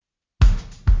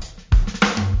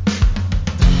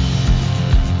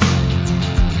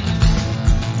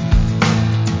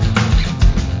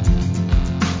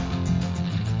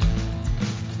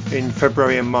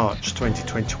February and March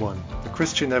 2021, the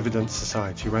Christian Evidence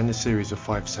Society ran a series of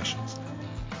 5 sessions.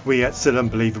 We at Still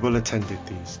Unbelievable attended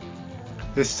these.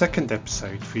 This second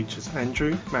episode features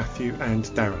Andrew, Matthew and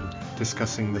Darren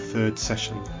discussing the third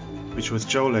session, which was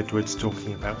Joel Edwards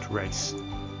talking about race.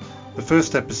 The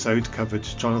first episode covered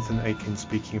Jonathan Aiken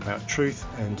speaking about truth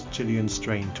and Gillian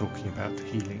Strain talking about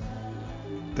healing.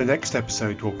 The next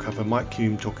episode will cover Mike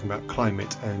Hume talking about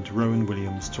climate and Rowan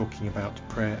Williams talking about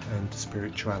prayer and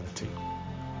spirituality.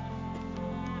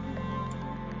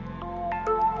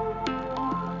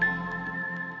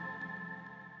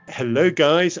 Hello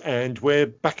guys, and we're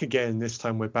back again. This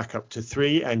time we're back up to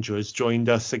 3. Andrew has joined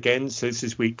us again. So this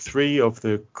is week 3 of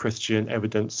the Christian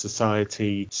Evidence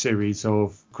Society series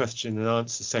of question and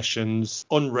answer sessions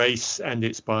on race, and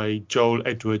it's by Joel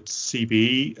Edwards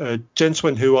CBE, a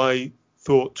gentleman who I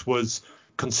thought was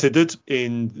considered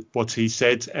in what he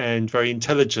said and very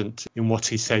intelligent in what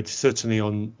he said, certainly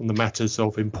on the matters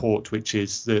of import, which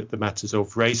is the matters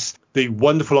of race. The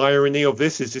wonderful irony of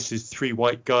this is 3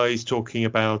 white guys talking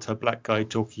about a black guy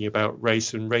talking about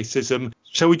race and racism.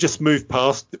 Shall we just move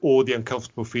past all the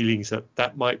uncomfortable feelings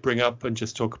that might bring up and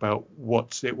just talk about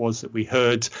what it was that we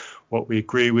heard, what we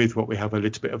agree with, what we have a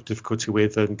little bit of difficulty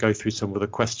with, and go through some of the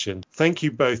questions. Thank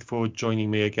you both for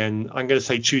joining me again. I'm going to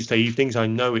say Tuesday evenings. I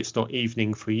know it's not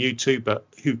evening for you two, but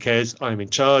who cares? I'm in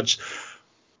charge.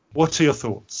 What are your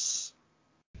thoughts?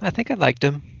 I think I liked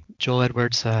him. Joel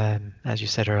Edwards, as you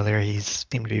said earlier, he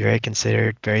seemed to be very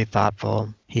considered, very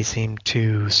thoughtful. He seemed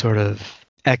to sort of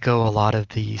echo a lot of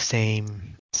the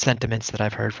same sentiments that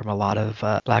I've heard from a lot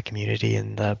of Black community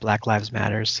and the Black Lives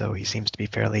Matter, so he seems to be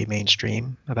fairly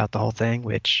mainstream about the whole thing,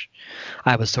 which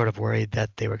I was sort of worried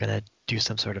that they were going to do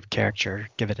some sort of caricature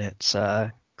given its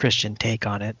Christian take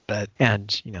on it,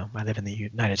 and I live in the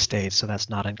United States, so that's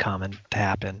not uncommon to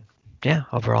happen. Yeah,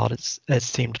 overall it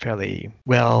seemed fairly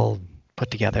well put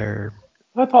together.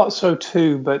 I thought so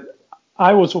too, but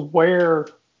I was aware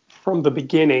from the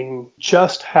beginning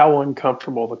just how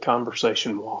uncomfortable the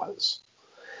conversation was.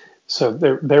 So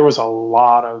there was a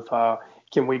lot of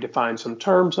can we define some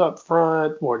terms up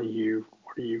front? What are you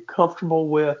comfortable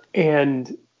with?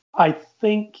 And I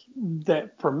think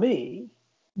that for me,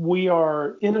 we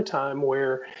are in a time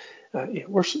where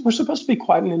we're supposed to be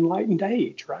quite an enlightened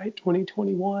age, right?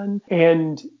 2021.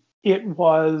 And it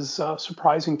was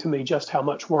surprising to me just how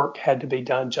much work had to be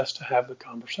done just to have the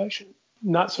conversation.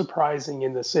 Not surprising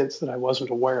in the sense that I wasn't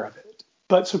aware of it,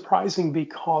 but surprising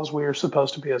because we are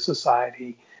supposed to be a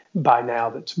society by now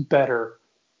that's better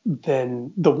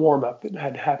than the warm-up that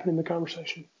had to happen in the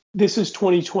conversation. This is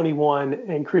 2021,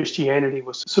 and Christianity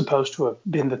was supposed to have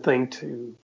been the thing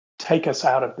to take us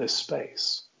out of this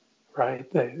space, right?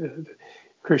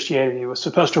 Christianity was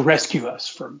supposed to rescue us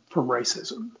from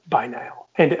racism by now,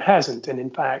 and it hasn't. And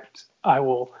in fact, I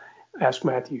will ask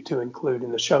Matthew to include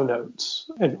in the show notes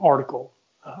an article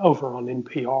over on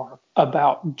NPR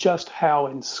about just how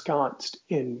ensconced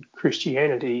in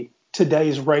Christianity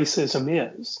today's racism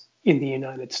is in the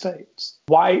United States.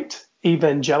 White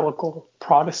evangelical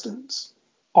Protestants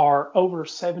are over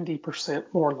 70%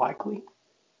 more likely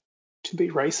to be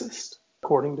racist,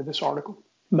 according to this article.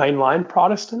 Mainline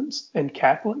Protestants and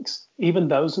Catholics, even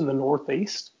those in the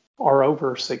Northeast, are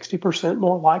over 60%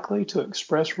 more likely to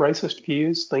express racist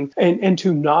views and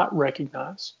to not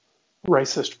recognize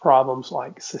racist problems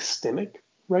like systemic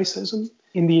racism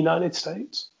in the United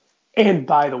States. And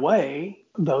by the way,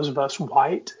 those of us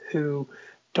white who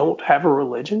don't have a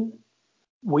religion,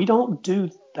 we don't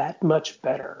do that much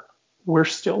better. We're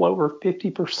still over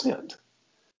 50%.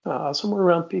 Somewhere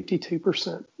around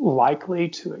 52% likely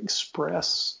to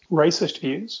express racist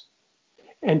views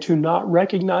and to not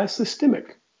recognize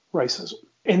systemic racism.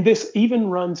 And this even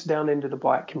runs down into the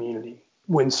Black community.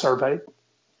 When surveyed,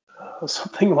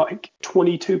 something like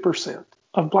 22%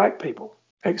 of Black people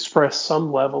express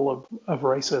some level of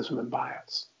racism and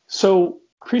bias. So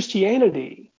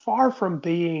Christianity, far from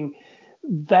being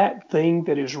that thing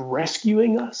that is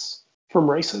rescuing us from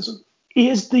racism,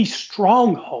 is the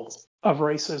stronghold of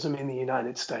racism in the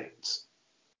United States.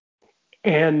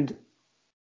 And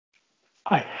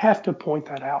I have to point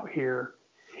that out here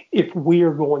if we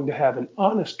are going to have an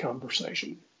honest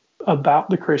conversation about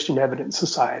the Christian Evidence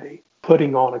Society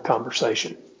putting on a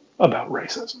conversation about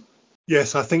racism.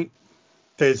 Yes, I think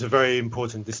there's a very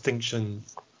important distinction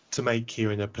to make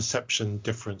here in a perception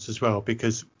difference as well,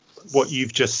 because what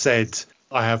you've just said,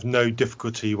 I have no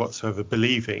difficulty whatsoever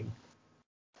believing.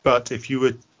 But if you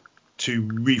were to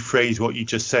rephrase what you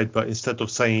just said, but instead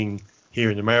of saying here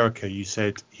in America, you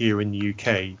said here in the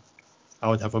UK, I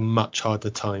would have a much harder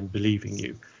time believing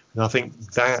you. And I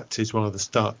think that is one of the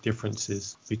stark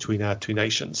differences between our two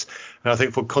nations. And I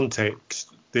think for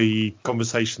context, the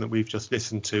conversation that we've just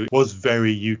listened to was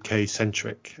very UK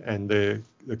centric, and the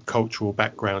cultural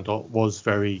background was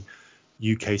very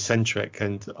UK centric.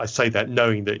 And I say that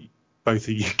knowing that both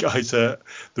of you guys are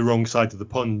the wrong side of the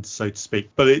pond, so to speak.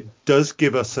 But it does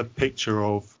give us a picture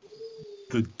of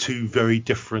the two very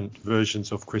different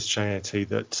versions of Christianity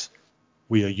that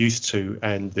we are used to,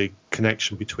 and the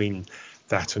connection between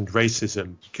that and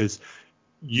racism, because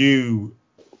you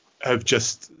have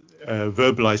just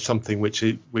verbalized something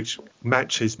which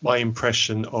matches my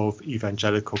impression of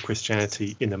evangelical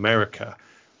Christianity in America,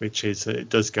 which is that it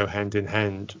does go hand in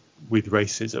hand with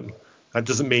racism. That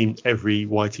doesn't mean every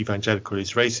white evangelical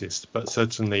is racist, but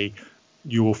certainly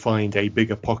you will find a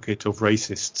bigger pocket of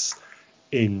racists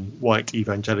in white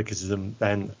evangelicalism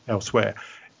than elsewhere.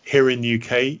 Here in the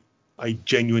UK, I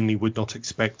genuinely would not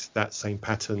expect that same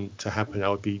pattern to happen. I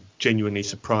would be genuinely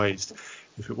surprised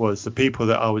if it was. The people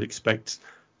that I would expect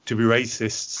to be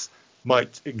racists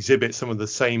might exhibit some of the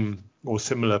same or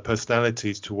similar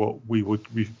personalities to what we would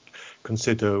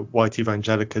consider white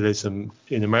evangelicalism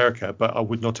in America, but I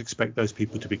would not expect those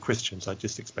people to be Christians. I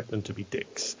just expect them to be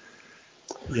dicks.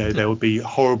 Yeah, there would be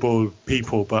horrible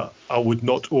people, but I would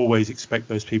not always expect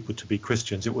those people to be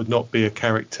Christians. It would not be a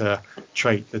character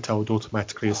trait that I would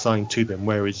automatically assign to them,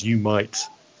 whereas you might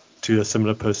to a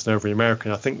similar person over in America.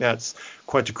 And I think that's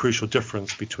quite a crucial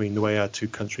difference between the way our two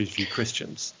countries view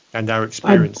Christians and our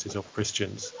experiences of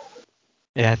Christians.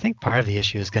 Yeah, I think part of the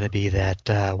issue is going to be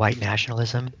that white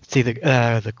nationalism. See,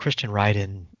 the Christian right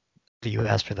in the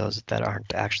U.S., for those that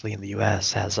aren't actually in the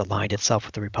U.S., has aligned itself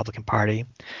with the Republican Party.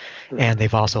 And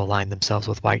they've also aligned themselves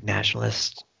with white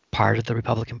nationalist part of the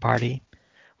Republican Party,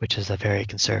 which is a very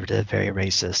conservative, very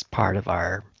racist part of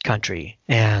our country.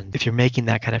 And if you're making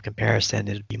that kind of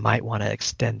comparison, you might want to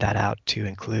extend that out to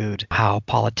include how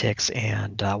politics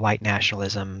and white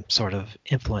nationalism sort of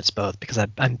influence both, because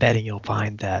I'm betting you'll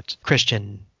find that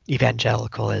Christian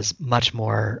evangelical is much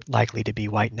more likely to be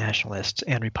white nationalist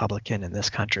and Republican in this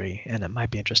country. And it might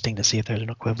be interesting to see if there's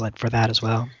an equivalent for that as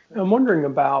well. I'm wondering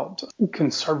about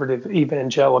conservative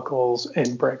evangelicals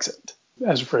and Brexit,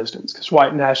 as for instance, because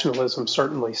white nationalism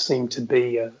certainly seemed to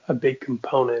be a big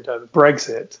component of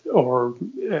Brexit, or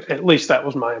at least that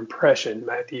was my impression.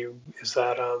 Matthew, is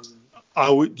that? I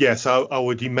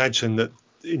would imagine that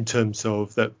in terms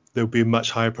of that there'll be a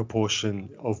much higher proportion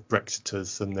of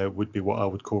Brexiters than there would be what I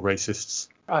would call racists.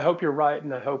 I hope you're right,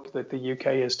 and I hope that the UK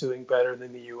is doing better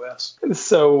than the US.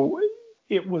 So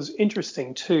it was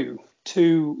interesting, too,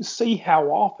 to see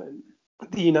how often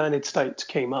the United States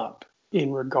came up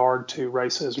in regard to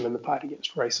racism and the fight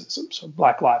against racism. So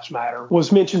Black Lives Matter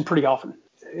was mentioned pretty often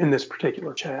in this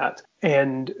particular chat.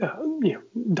 And,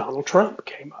 Donald Trump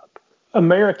came up.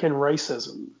 American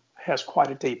racism has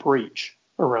quite a deep reach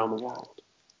around the world.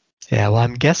 Yeah, well,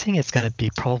 I'm guessing it's going to be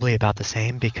probably about the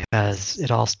same because it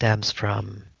all stems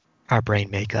from our brain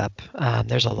makeup.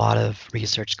 There's a lot of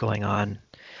research going on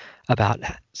about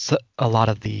a lot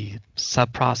of the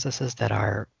sub-processes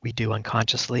that we do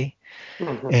unconsciously.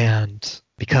 Mm-hmm. And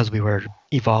because we were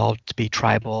evolved to be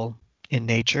tribal in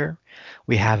nature,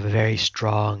 we have a very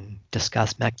strong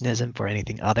disgust mechanism for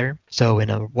anything other. So in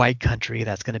a white country,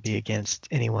 that's going to be against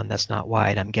anyone that's not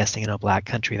white. I'm guessing in a black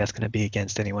country, that's going to be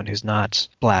against anyone who's not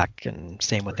black, and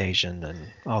same with Asian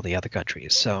and all the other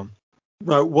countries. So,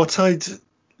 right, what I'd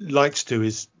like to do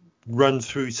is run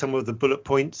through some of the bullet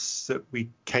points that we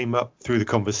came up through the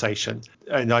conversation.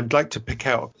 And I'd like to pick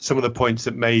out some of the points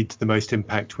that made the most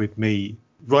impact with me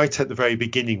right at the very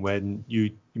beginning when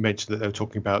you mentioned that they were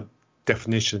talking about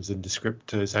definitions and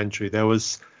descriptors, Andrew. There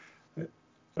was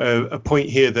a point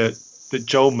here that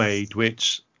Joel made,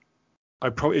 which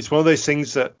it's one of those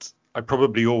things that I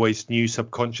probably always knew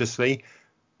subconsciously,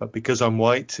 but because I'm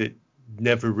white, it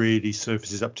never really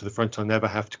surfaces up to the front. I never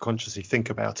have to consciously think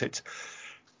about it.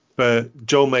 But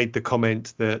Joel made the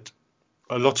comment that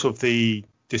a lot of the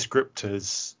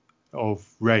descriptors of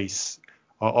race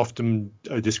are often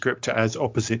a descriptor as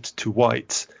opposite to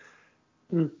white.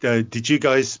 Did you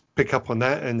guys pick up on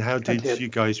that, and how did you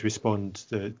guys respond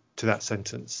to that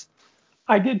sentence?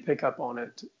 I did pick up on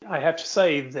it. I have to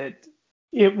say that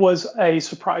it was a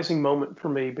surprising moment for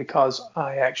me because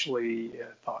I actually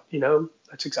thought,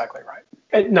 that's exactly right.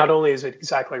 And not only is it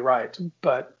exactly right,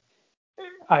 but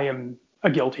I am a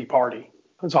guilty party.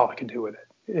 That's all I can do with it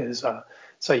is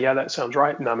say, yeah, that sounds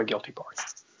right, and I'm a guilty party.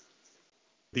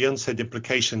 The unsaid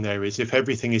implication there is if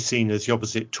everything is seen as the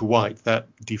opposite to white, that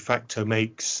de facto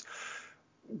makes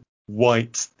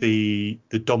white the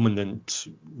dominant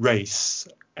race.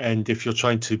 And if you're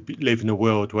trying to live in a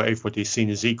world where everybody is seen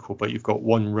as equal, but you've got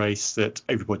one race that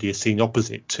everybody is seen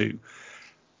opposite to,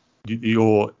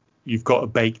 you've got a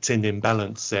baked-in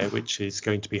imbalance there, which is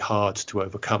going to be hard to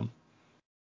overcome.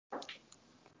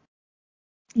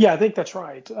 Yeah, I think that's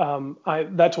right.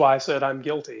 That's why I said I'm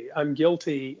guilty. I'm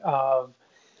guilty of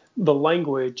the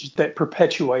language that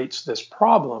perpetuates this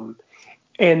problem.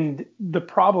 And the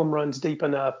problem runs deep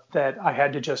enough that I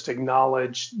had to just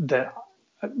acknowledge that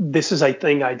this is a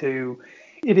thing I do.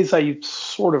 It is a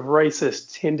sort of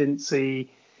racist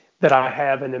tendency that I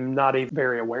have and am not even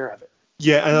very aware of it.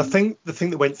 Yeah, and I think the thing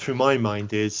that went through my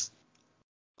mind is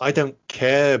I don't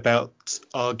care about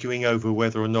arguing over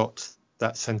whether or not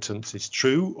that sentence is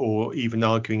true, or even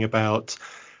arguing about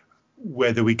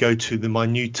whether we go to the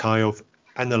minutiae of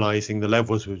analysing the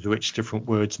levels with which different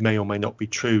words may or may not be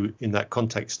true in that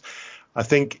context. I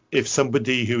think if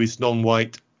somebody who is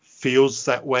non-white feels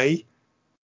that way,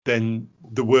 then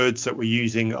the words that we're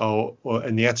using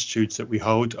and the attitudes that we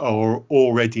hold are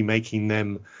already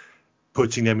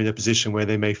putting them in a position where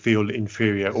they may feel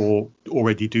inferior, or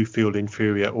already do feel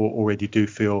inferior, or already do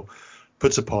feel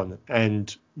put upon.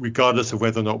 And regardless of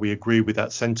whether or not we agree with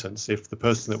that sentence, if the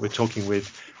person that we're talking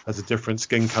with has a different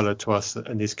skin color to us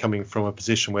and is coming from a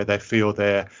position where they feel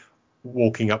they're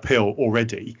walking uphill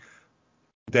already,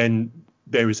 then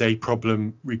there is a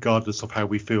problem regardless of how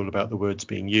we feel about the words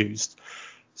being used.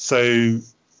 So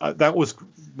that was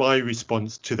my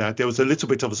response to that. There was a little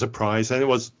bit of a surprise, and it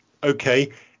was,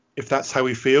 okay, if that's how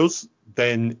he feels,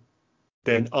 then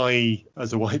I,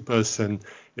 as a white person,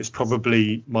 it's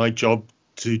probably my job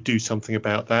to do something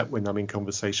about that when I'm in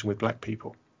conversation with black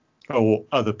people or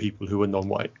other people who are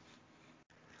non-white.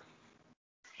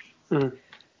 Mm.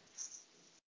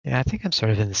 Yeah, I think I'm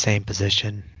sort of in the same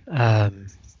position. I'm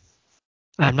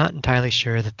not entirely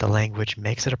sure that the language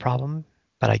makes it a problem,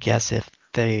 but I guess if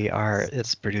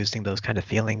it's producing those kind of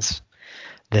feelings,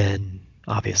 then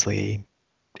obviously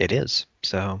it is.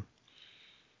 So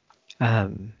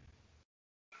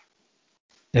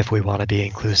if we want to be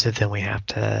inclusive, then we have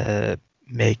to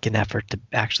make an effort to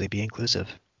actually be inclusive.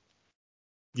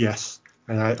 Yes,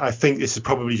 and I think this is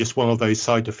probably just one of those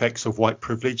side effects of white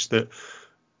privilege that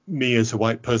me as a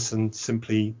white person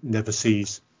simply never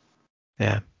sees.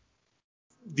 Yeah.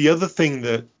 The other thing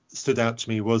that stood out to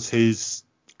me was his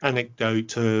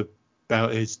anecdote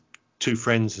about his two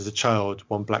friends as a child,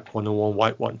 one black one and one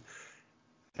white one.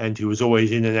 And he was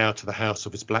always in and out of the house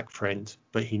of his black friend,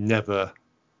 but he never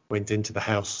went into the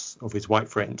house of his white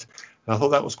friend. And I thought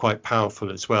that was quite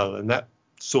powerful as well. And that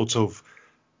sort of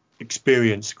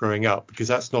experience growing up, because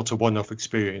that's not a one-off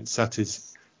experience, that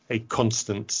is a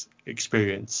constant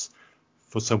experience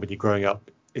for somebody growing up.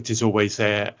 It is always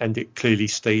there, and it clearly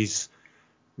stays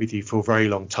with you for a very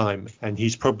long time. And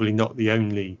he's probably not the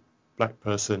only black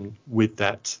person with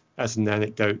that as an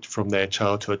anecdote from their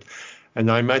childhood. And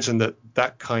I imagine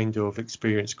that kind of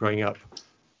experience growing up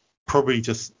probably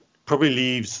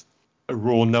leaves a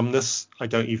raw numbness. I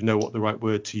don't even know what the right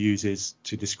word to use is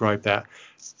to describe that.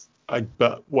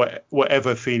 But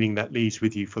whatever feeling that leaves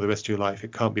with you for the rest of your life,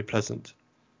 it can't be pleasant.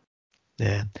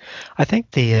 Yeah, I think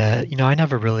I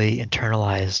never really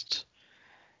internalized.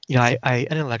 I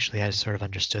intellectually I sort of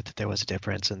understood that there was a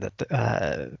difference, and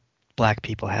that black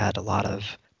people had a lot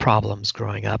of problems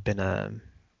growing up in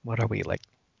what are we, like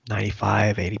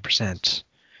 95, 80%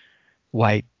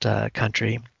 white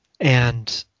country,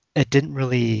 and it didn't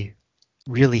really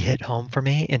hit home for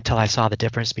me until I saw the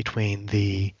difference between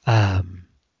the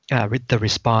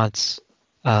response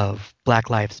of Black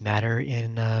Lives Matter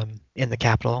in the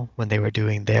Capitol when they were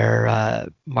doing their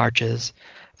marches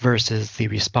versus the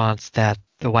response that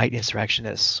the white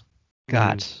insurrectionists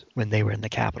got when they were in the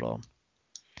Capitol.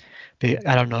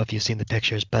 I don't know if you've seen the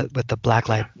pictures, but with the Black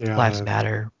Lives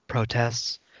Matter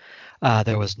protests,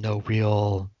 there was no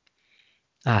real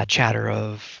chatter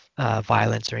of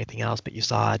violence or anything else, but you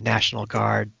saw National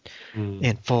Guard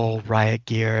in full riot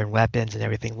gear and weapons and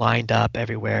everything lined up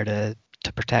everywhere to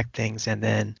protect things. And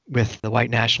then with the white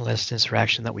nationalist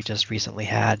insurrection that we just recently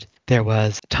had, there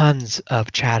was tons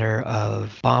of chatter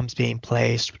of bombs being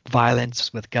placed,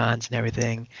 violence with guns and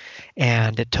everything.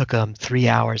 And it took them 3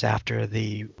 hours after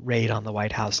the raid on the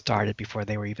White House started before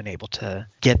they were even able to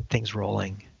get things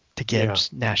rolling to get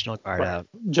National Guard out.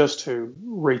 Just to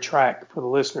retract for the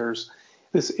listeners,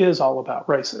 this is all about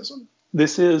racism.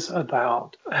 This is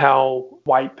about how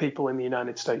white people in the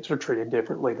United States are treated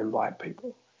differently than black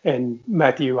people. And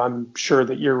Matthew, I'm sure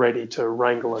that you're ready to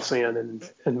wrangle us in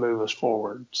and move us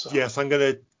forward. So. Yes, I'm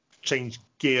going to change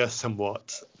gear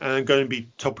somewhat. And I'm going to be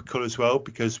topical as well,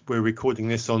 because we're recording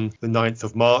this on the 9th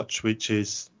of March, which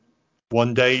is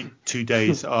one day, 2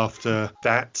 days after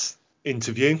that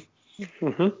interview.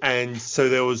 Mm-hmm. And so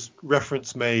there was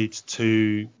reference made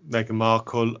to Meghan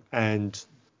Markle and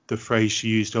the phrase she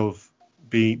used of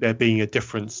there being a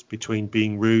difference between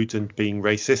being rude and being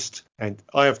racist. And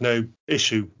I have no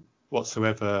issue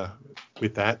whatsoever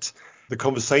with that. The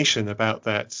conversation about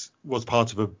that was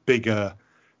part of a bigger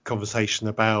conversation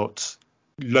about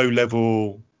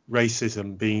low-level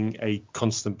racism being a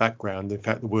constant background. In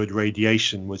fact, the word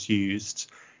radiation was used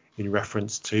in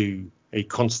reference to a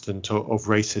constant of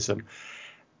racism.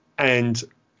 And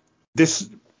this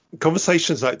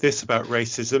conversations like this about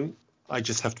racism, I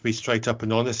just have to be straight up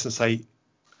and honest and say,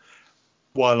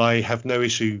 while I have no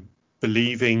issue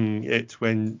believing it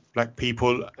when black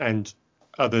people and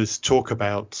others talk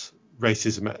about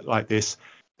racism like this,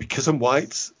 because I'm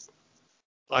white,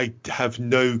 I have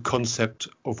no concept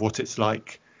of what it's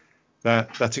like.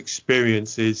 That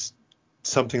experience is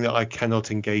something that I cannot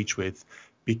engage with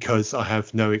because I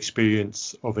have no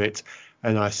experience of it,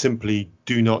 and I simply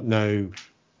do not know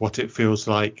what it feels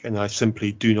like, and I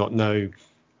simply do not know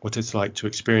what it's like to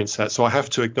experience that. So I have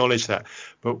to acknowledge that.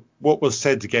 But what was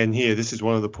said again here, this is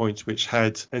one of the points which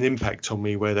had an impact on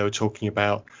me, where they were talking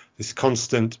about this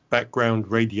constant background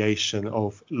radiation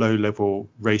of low-level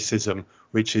racism,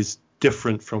 which is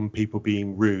different from people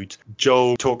being rude.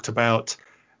 Joel talked about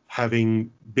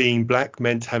being black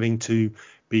meant having to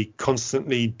be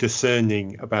constantly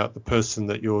discerning about the person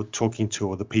that you're talking to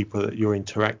or the people that you're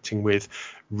interacting with,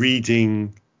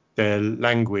 reading their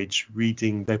language,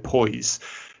 reading their poise,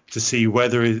 to see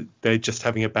whether they're just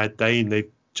having a bad day and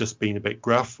they've just been a bit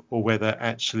gruff, or whether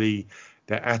actually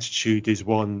their attitude is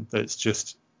one that's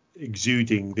just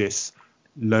exuding this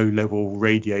low-level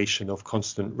radiation of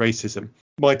constant racism.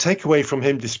 My takeaway from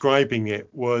him describing it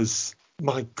was,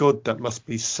 my God, that must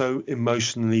be so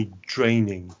emotionally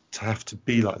draining to have to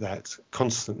be like that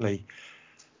constantly.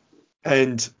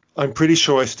 And I'm pretty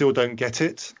sure I still don't get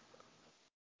it,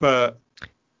 but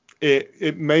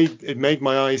it made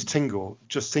my eyes tingle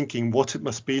just thinking what it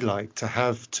must be like to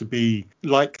have to be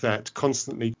like that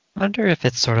constantly. I wonder if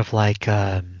it's sort of like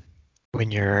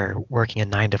when you're working a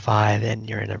 9 to 5 and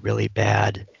you're in a really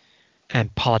bad,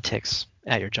 and politics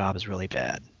at your job is really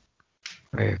bad,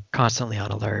 where you're constantly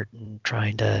on alert and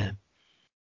trying to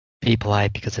be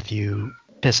polite, because if you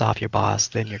piss off your boss,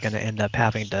 then you're going to end up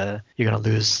you're going to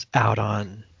lose out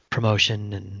on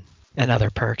promotion and other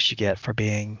perks you get for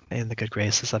being in the good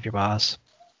graces of your boss.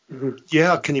 Mm-hmm.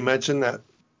 Yeah, I can imagine that.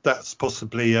 That's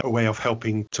possibly a way of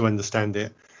helping to understand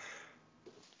it.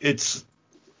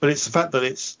 But it's the fact that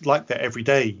it's like that every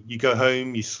day. You go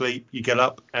home, you sleep, you get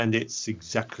up, and it's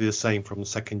exactly the same from the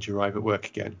second you arrive at work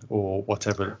again, or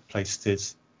whatever place it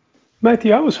is.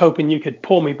 Matthew, I was hoping you could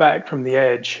pull me back from the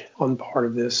edge on part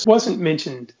of this. It wasn't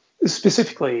mentioned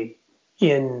specifically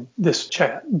in this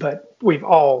chat, but we've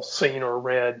all seen or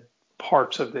read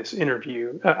parts of this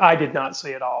interview. I did not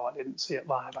see it all. I didn't see it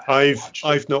live.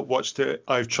 I've not watched it.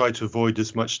 I've tried to avoid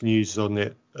as much news on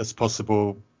it as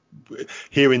possible.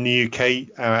 Here in the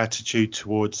UK, our attitude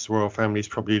towards the royal family is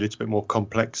probably a little bit more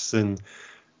complex than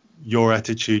your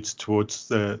attitudes towards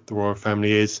the royal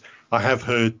family is. I have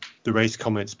heard the race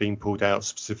comments being pulled out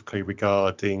specifically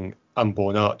regarding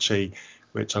unborn Archie,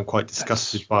 which I'm quite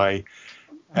disgusted by.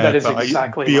 That is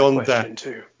exactly my question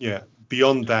too. Yeah,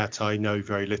 beyond that, I know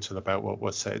very little about what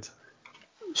was said.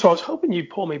 So I was hoping you'd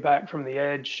pull me back from the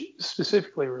edge,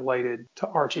 specifically related to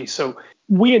Archie. So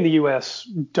we in the US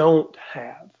don't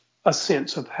have a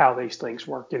sense of how these things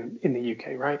work in the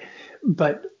UK, right?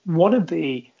 But one of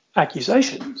the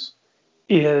accusations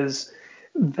is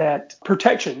that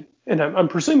protection, and I'm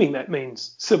presuming that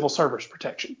means civil service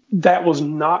protection, that was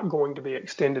not going to be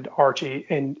extended to Archie,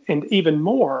 and even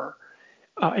more,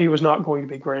 he was not going to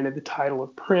be granted the title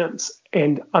of prince.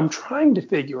 And I'm trying to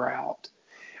figure out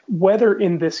whether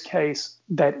in this case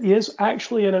that is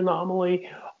actually an anomaly,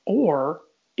 or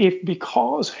if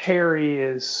because Harry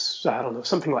is, I don't know,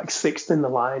 something like sixth in the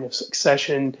line of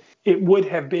succession, it would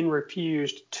have been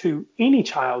refused to any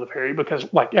child of Harry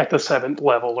because, like, at the 7th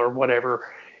level or whatever,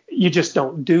 you just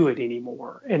don't do it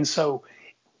anymore. And so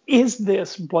is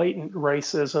this blatant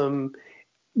racism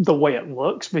the way it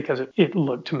looks? Because it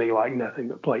looked to me like nothing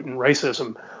but blatant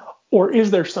racism. Or is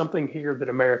there something here that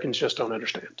Americans just don't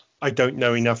understand? I don't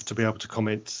know enough to be able to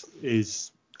comment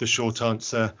is the short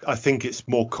answer. I think it's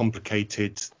more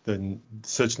complicated than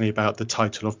certainly about the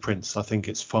title of prince. I think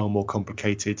it's far more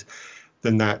complicated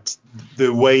than that.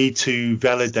 The way to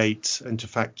validate and to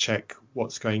fact check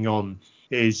what's going on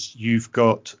is you've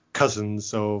got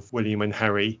cousins of William and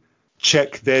Harry.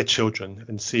 Check their children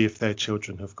and see if their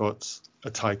children have got a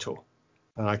title.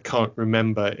 And I can't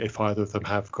remember if either of them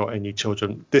have got any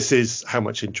children. This is how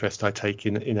much interest I take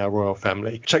in our royal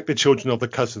family. Check the children of the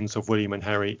cousins of William and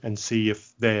Harry and see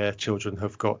if their children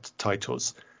have got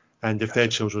titles. And if their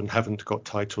children haven't got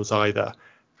titles either,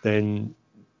 then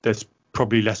there's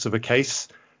probably less of a case.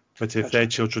 But if their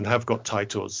children have got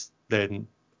titles, then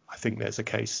I think there's a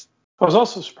case. I was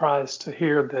also surprised to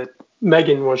hear that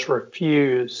Meghan was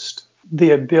refused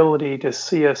the ability to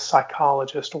see a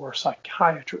psychologist or a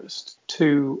psychiatrist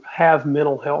to have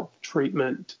mental health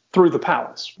treatment through the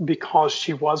palace because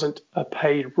she wasn't a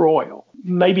paid royal.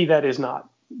 Maybe that is not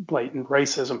blatant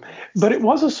racism, but it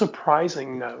was a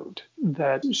surprising note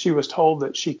that she was told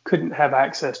that she couldn't have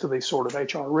access to these sort of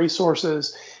HR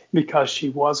resources because she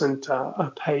wasn't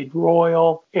a paid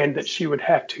royal, and that she would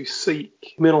have to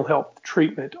seek mental health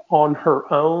treatment on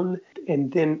her own.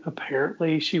 And then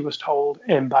apparently she was told,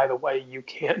 and by the way, you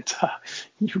can't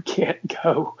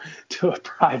go to a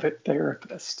private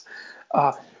therapist.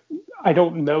 I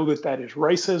don't know that is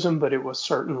racism, but it was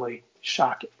certainly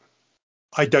shocking.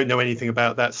 I don't know anything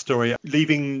about that story.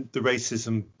 Leaving the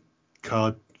racism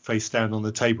card face down on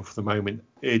the table for the moment,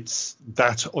 it's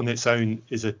that on its own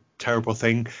is a terrible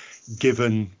thing,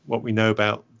 given what we know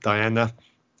about Diana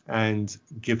and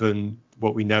given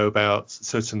what we know about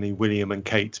certainly William and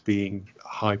Kate being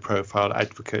high profile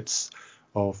advocates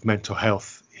of mental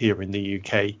health here in the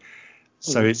UK.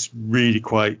 So it's really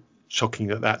quite shocking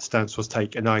that stance was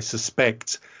taken. And I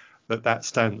suspect that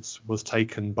stance was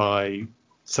taken by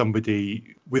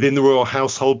somebody within the royal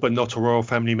household, but not a royal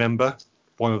family member.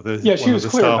 One of the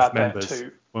staff members.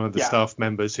 One of the staff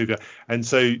members who. And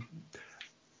so,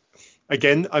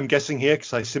 again, I'm guessing here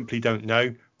because I simply don't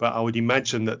know, but I would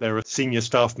imagine that there are senior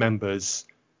staff members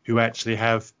who actually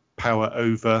have power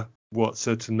over what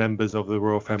certain members of the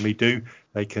royal family do.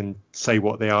 They can say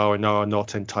what they are and are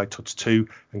not entitled to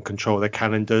and control their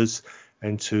calendars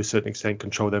and to a certain extent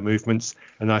control their movements.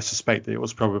 And I suspect that it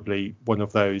was probably one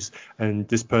of those. And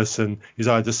this person is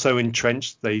either so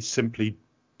entrenched they simply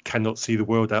cannot see the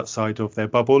world outside of their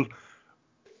bubble,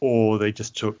 or they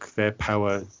just took their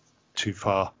power too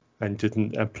far and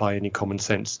didn't apply any common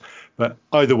sense. But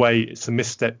either way, it's a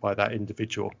misstep by that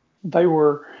individual. They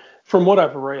were, from what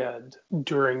I've read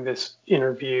during this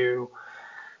interview,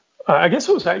 I guess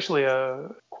it was actually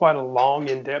quite a long,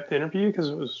 in-depth interview because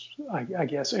it was, I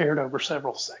guess, aired over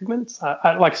several segments.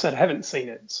 Like I said, I haven't seen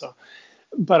it,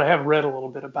 but I have read a little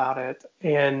bit about it.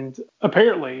 And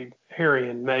apparently, Harry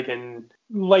and Meghan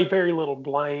lay very little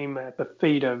blame at the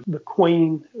feet of the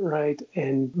Queen, right?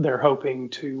 And they're hoping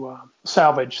to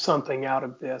salvage something out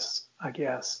of this, I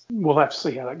guess. We'll have to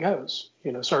see how that goes.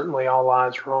 Certainly all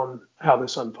eyes are on how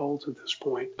this unfolds at this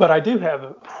point. But I do have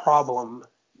a problem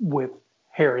with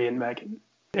Harry and Meghan.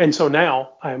 And so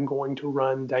now I am going to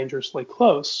run dangerously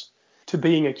close to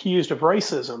being accused of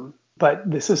racism, but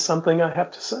this is something I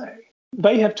have to say.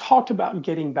 They have talked about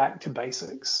getting back to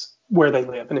basics where they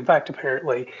live. And in fact,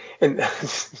 apparently, and I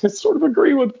sort of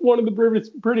agree with one of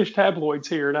the British tabloids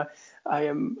here, and I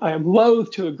am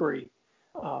loath to agree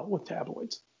with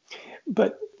tabloids.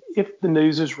 But if the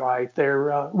news is right,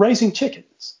 they're raising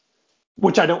chickens,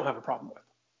 which I don't have a problem with.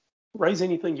 Raise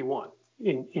anything you want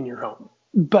in your home.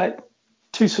 But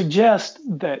to suggest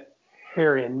that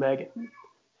Harry and Meghan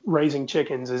raising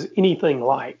chickens is anything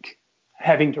like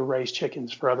having to raise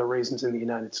chickens for other reasons in the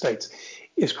United States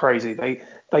is crazy.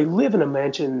 They live in a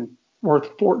mansion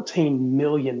worth $14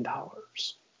 million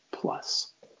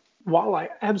plus. While I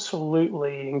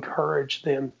absolutely encourage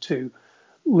them to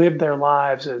live their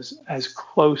lives as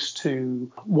close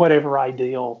to whatever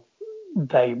ideal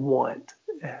they want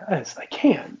as they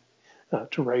can,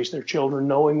 to raise their children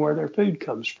knowing where their food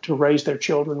comes from, to raise their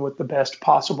children with the best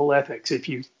possible ethics, if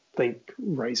you think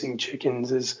raising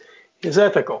chickens is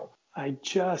ethical. I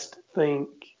just think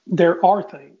there are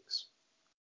things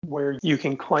where you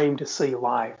can claim to see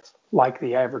life like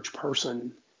the average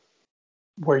person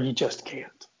where you just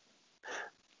can't.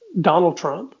 Donald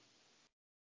Trump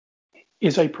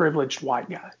is a privileged white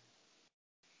guy.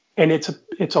 And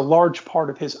it's a large part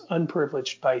of his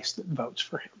unprivileged base that votes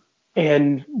for him.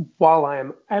 And while I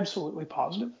am absolutely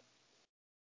positive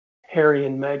Harry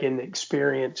and Meghan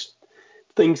experienced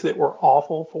things that were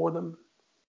awful for them,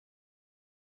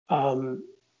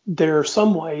 there are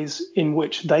some ways in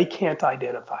which they can't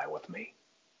identify with me.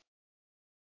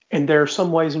 And there are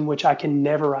some ways in which I can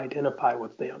never identify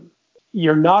with them.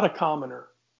 You're not a commoner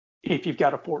if you've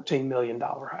got a $14 million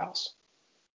house.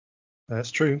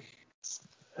 That's true.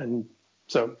 And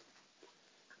so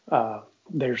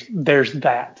there's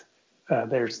that.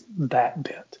 There's that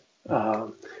bit.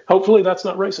 Hopefully that's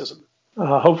not racism.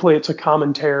 Hopefully it's a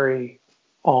commentary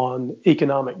on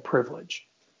economic privilege.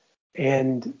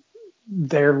 And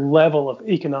their level of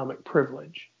economic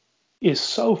privilege is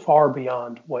so far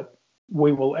beyond what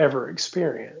we will ever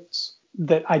experience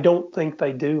that I don't think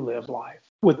they do live life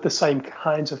with the same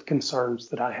kinds of concerns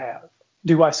that I have.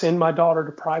 Do I send my daughter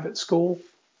to private school?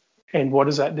 And what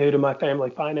does that do to my family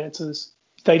finances?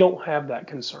 They don't have that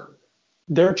concern.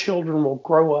 Their children will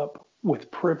grow up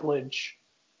with privilege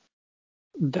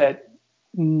that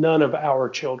none of our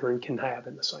children can have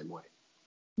in the same way.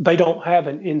 They don't have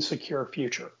an insecure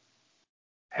future.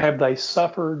 Have they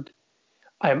suffered?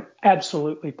 I am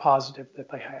absolutely positive that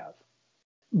they have.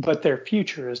 But their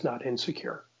future is not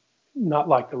insecure, not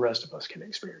like the rest of us can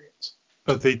experience.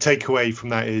 But the takeaway from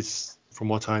that is, from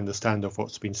what I understand of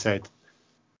what's been said,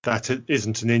 that it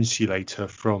isn't an insulator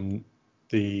from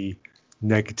the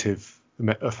negative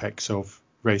effects of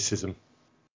racism.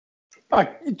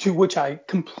 To which I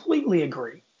completely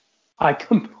agree. I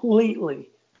completely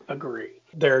agree.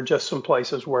 There are just some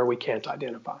places where we can't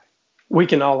identify. We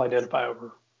can all identify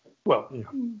over,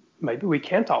 maybe we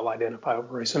can't all identify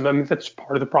over racism. I mean, that's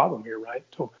part of the problem here, right?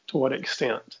 To what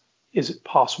extent is it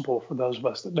possible for those of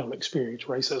us that don't experience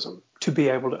racism to be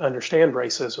able to understand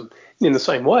racism in the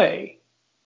same way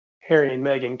Harry and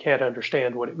Meghan can't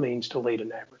understand what it means to lead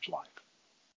an average life?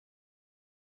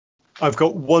 I've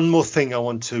got one more thing I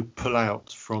want to pull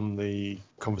out from the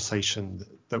conversation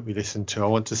that we listened to. I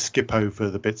want to skip over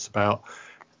the bits about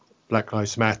Black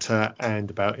Lives Matter and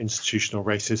about institutional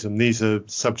racism. These are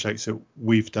subjects that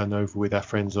we've done over with our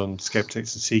friends on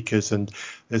Skeptics and Seekers, and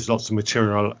there's lots of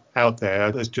material out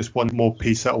there. There's just one more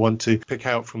piece that I want to pick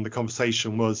out from the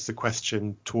conversation. Was the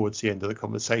question towards the end of the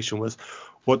conversation was,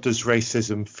 what does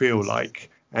racism feel like?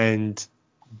 And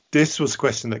this was a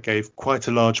question that gave quite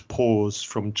a large pause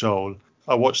from Joel.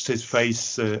 I watched his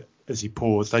face as he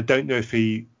paused. I don't know if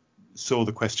he saw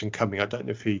the question coming. I don't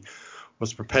know if he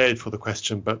was prepared for the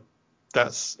question, but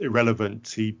that's irrelevant.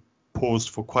 He paused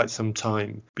for quite some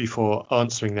time before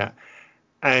answering that.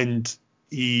 And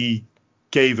he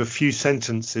gave a few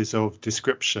sentences of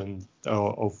description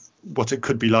of what it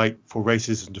could be like for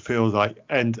racism to feel like.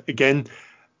 And again,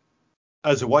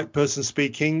 as a white person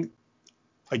speaking,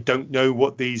 I don't know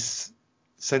what these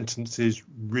sentences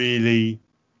really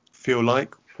feel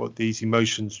like, what these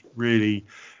emotions really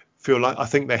feel like. I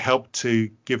think they help to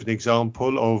give an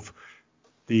example of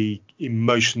the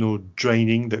emotional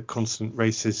draining that constant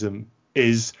racism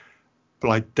is, but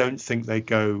I don't think they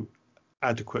go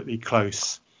adequately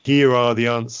close. Here are the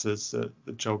answers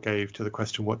that Joel gave to the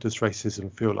question, what does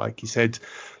racism feel like? He said,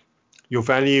 your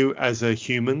value as a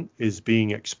human is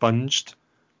being expunged.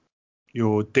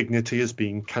 Your dignity is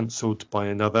being cancelled by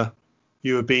another.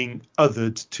 You are being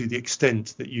othered to the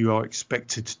extent that you are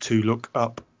expected to look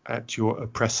up at your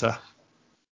oppressor.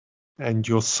 And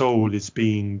your soul is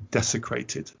being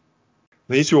desecrated.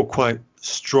 These are all quite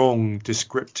strong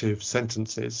descriptive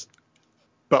sentences,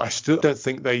 but I still don't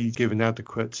think they give an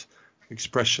adequate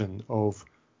expression of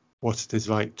what it is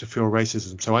like to feel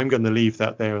racism. So I'm going to leave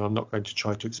that there, and I'm not going to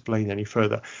try to explain any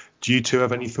further. Do you two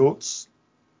have any thoughts?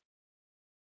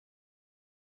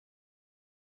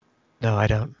 No, I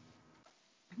don't.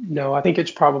 No, I think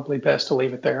it's probably best to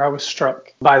leave it there. I was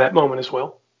struck by that moment as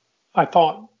well. I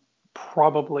thought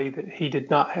probably that he did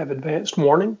not have advanced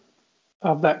warning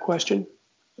of that question,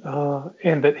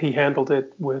 and that he handled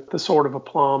it with the sort of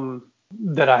aplomb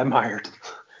that I admired.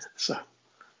 So,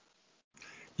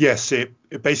 yes, it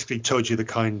basically told you the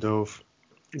kind of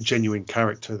genuine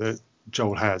character that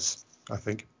Joel has, I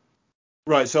think.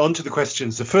 Right, so on to the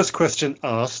questions. The first question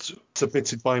asked,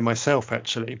 submitted by myself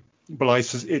actually, but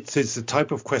it is the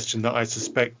type of question that I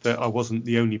suspect that I wasn't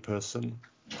the only person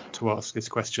to ask this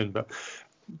question, but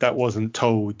that wasn't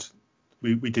told.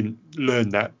 We didn't learn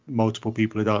that multiple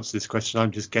people had answered this question.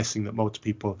 I'm just guessing that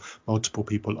multiple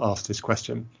people asked this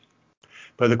question.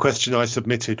 But the question I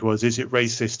submitted was, is it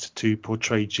racist to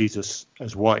portray Jesus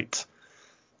as white?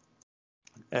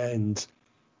 And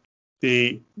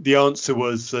the answer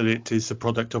was that it is a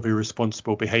product of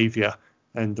irresponsible behavior,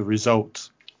 and the result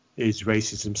is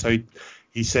racism. So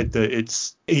he said that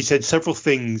he said several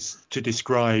things to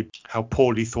describe how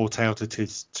poorly thought out it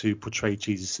is to portray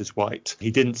Jesus as white.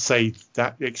 He didn't say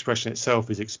that the expression itself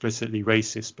is explicitly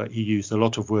racist, but he used a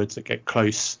lot of words that get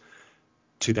close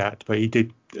to that. But he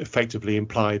did effectively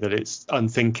imply that it's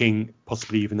unthinking,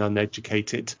 possibly even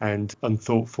uneducated and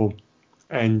unthoughtful,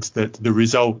 and that the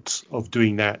result of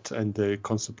doing that and the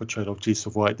constant portrayal of Jesus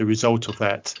as white, the result of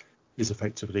that is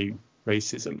effectively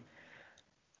racism.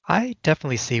 I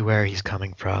definitely see where he's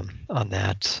coming from on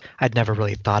that. I'd never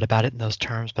really thought about it in those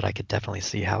terms, but I could definitely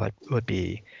see how it would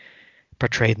be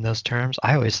portrayed in those terms.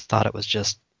 I always thought it was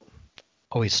just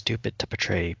always stupid to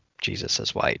portray Jesus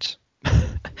as white.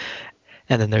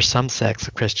 And then there's some sects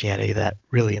of Christianity that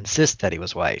really insist that he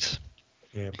was white.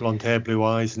 Yeah, blonde hair, blue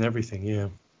eyes, and everything. Yeah.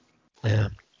 Yeah.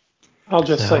 I'll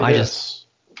just say this.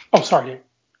 Oh, sorry.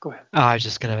 Go ahead. I was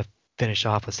just going to finish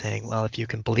off with saying, well, if you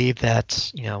can believe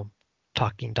that,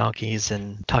 talking donkeys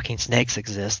and talking snakes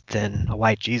exist, then a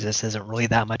white Jesus isn't really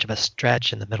that much of a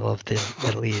stretch in the middle of the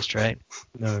Middle East, right?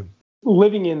 No.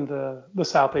 Living in the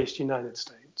Southeast United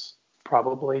States,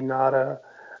 probably not a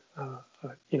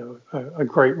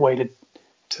great way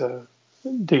to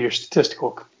do your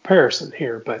statistical comparison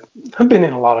here, but I've been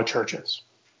in a lot of churches: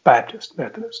 Baptist,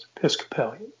 Methodist,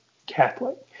 Episcopalian,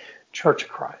 Catholic, Church of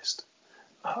Christ,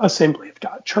 Assembly of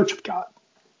God, Church of God.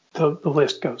 The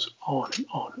list goes on and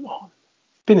on and on.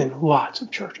 Been in lots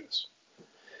of churches,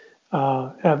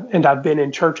 and I've been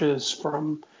in churches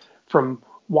from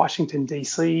Washington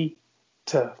D.C.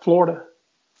 to Florida,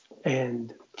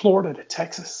 and Florida to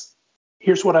Texas.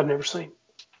 Here's what I've never seen.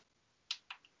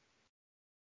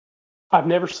 I've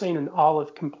never seen an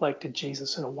olive-complected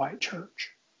Jesus in a white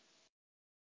church.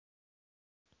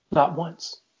 Not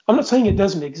once. I'm not saying it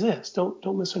doesn't exist.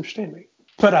 Don't misunderstand me.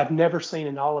 But I've never seen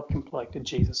an olive-complected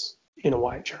Jesus in a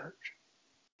white church.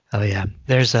 Oh yeah,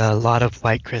 there's a lot of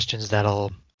white Christians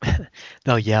that'll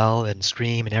they'll yell and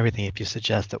scream and everything if you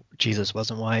suggest that Jesus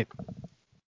wasn't white.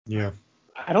 Yeah.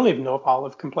 I don't even know if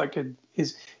olive-complected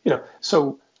is,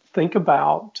 so think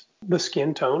about the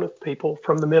skin tone of people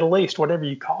from the Middle East, whatever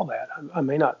you call that. I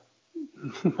might not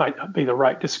be the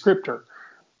right descriptor.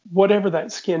 Whatever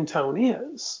that skin tone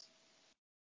is,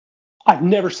 I've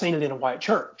never seen it in a white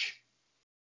church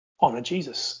on a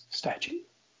Jesus statue,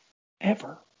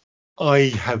 ever.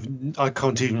 I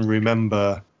can't even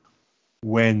remember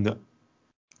when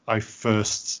I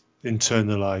first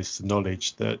internalized the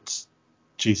knowledge that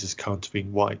Jesus can't have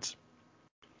been white.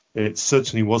 It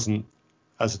certainly wasn't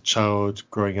as a child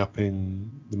growing up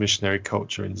in the missionary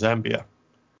culture in Zambia.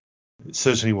 It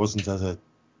certainly wasn't as a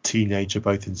teenager,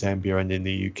 both in Zambia and in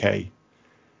the UK.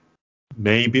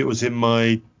 Maybe it was in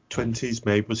my 20s,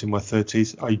 maybe it was in my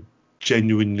 30s. I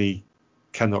genuinely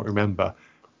cannot remember,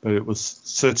 but it was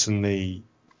certainly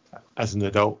as an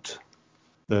adult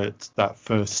that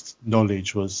first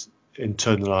knowledge was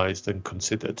internalized and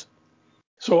considered.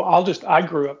 So I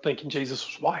grew up thinking Jesus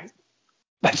was white.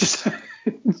 That's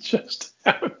just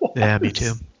how it was. Yeah, me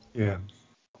too. Yeah.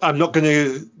 I'm not going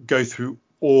to go through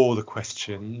all the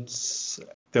questions.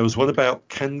 There was one about,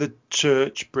 can the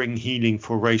church bring healing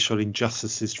for racial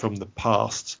injustices from the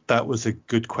past? That was a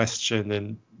good question,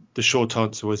 and the short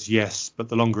answer was yes, but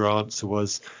the longer answer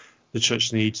was the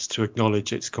church needs to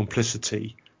acknowledge its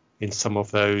complicity in some of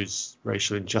those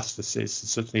racial injustices,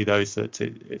 certainly those that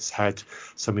it's had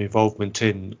some involvement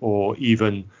in, or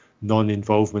even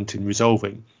non-involvement in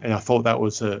resolving. And I thought that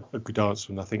was a good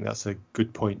answer, and I think that's a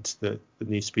good point that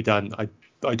needs to be done.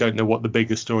 I don't know what the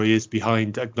bigger story is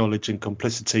behind acknowledging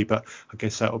complicity, but I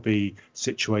guess that will be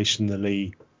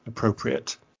situationally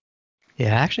appropriate.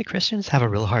 Yeah, actually Christians have a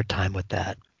real hard time with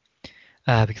that.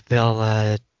 Because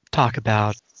they'll talk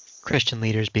about Christian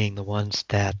leaders being the ones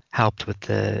that helped with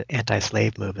the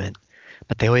anti-slave movement,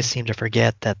 but they always seem to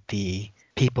forget that the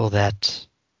people that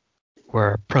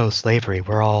were pro-slavery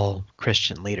were all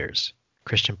Christian leaders,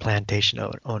 Christian plantation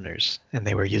owners, and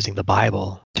they were using the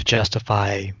Bible to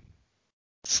justify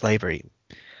slavery.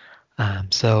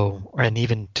 And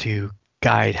even to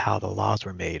guide how the laws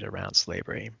were made around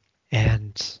slavery.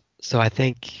 And so I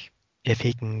think if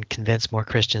he can convince more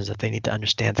Christians that they need to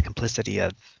understand the complicity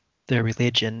of their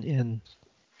religion in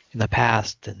the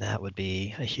past, then that would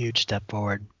be a huge step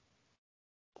forward.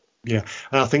 Yeah,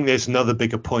 and I think there's another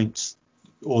bigger point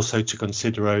also to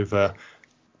consider over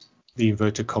the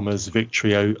inverted commas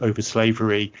victory over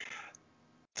slavery.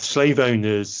 The slave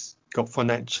owners got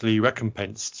financially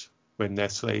recompensed when their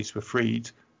slaves were freed.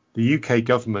 The UK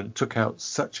government took out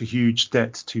such a huge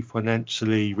debt to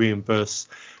financially reimburse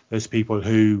those people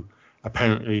who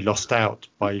apparently lost out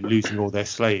by losing all their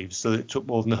slaves, so it took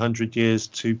more than 100 years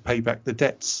to pay back the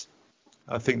debts.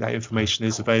 I think that information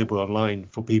is available online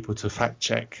for people to fact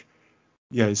check.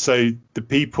 Yeah, so the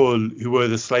people who were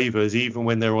the slavers, even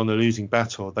when they were on a losing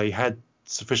battle, they had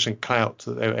sufficient clout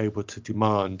that they were able to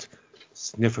demand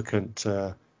significant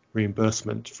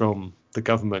reimbursement from the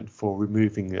government for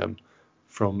removing them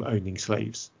from owning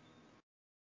slaves.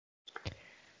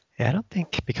 Yeah, I don't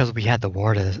think because we had the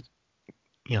war to,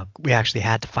 we actually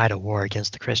had to fight a war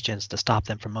against the Christians to stop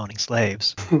them from owning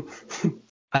slaves.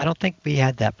 I don't think we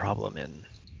had that problem in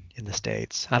the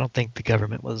States. I don't think the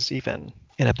government was even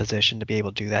in a position to be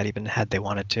able to do that, even had they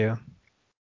wanted to.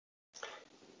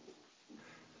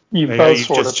 You've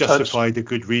just justified a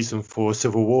good reason for a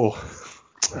civil war.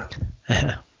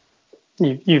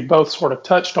 You've both sort of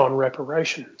touched on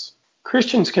reparations.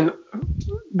 Christians can,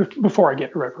 before I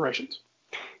get to reparations,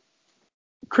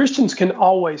 Christians can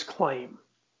always claim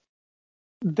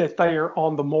that they are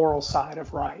on the moral side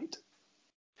of right,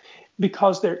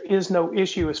 because there is no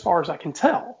issue, as far as I can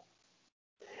tell,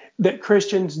 that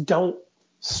Christians don't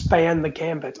span the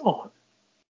gambit on.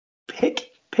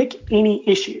 Pick any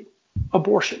issue: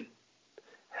 abortion,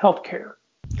 healthcare,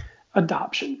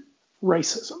 adoption,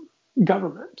 racism,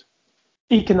 government,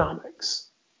 economics.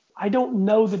 I don't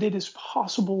know that it is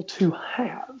possible to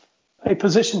have a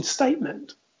position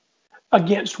statement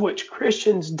against which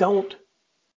Christians don't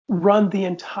run the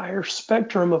entire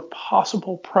spectrum of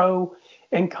possible pro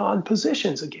and con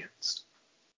positions against.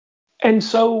 And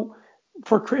so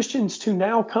for Christians to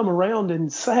now come around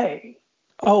and say,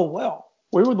 oh, well,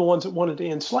 we were the ones that wanted to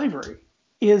end slavery,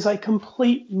 is a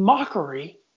complete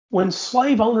mockery when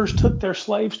slave owners took their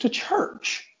slaves to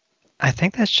church. I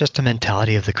think that's just a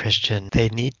mentality of the Christian. They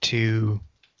need to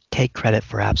take credit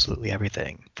for absolutely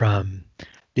everything, from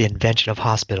the invention of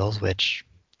hospitals, which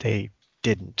they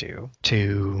didn't do,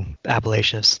 to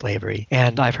abolition of slavery.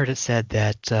 And I've heard it said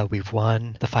that we've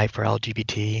won the fight for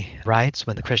LGBT rights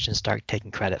when the Christians start taking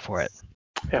credit for it.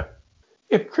 Yeah.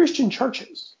 If Christian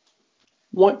churches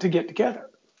want to get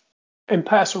together and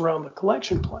pass around the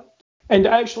collection plate and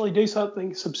actually do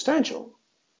something substantial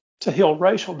to heal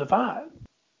racial divide,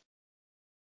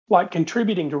 like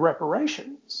contributing to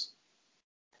reparations,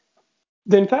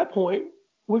 then at that point,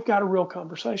 we've got a real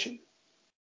conversation.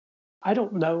 I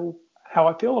don't know how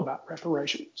I feel about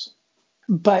reparations,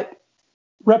 but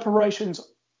reparations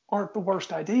aren't the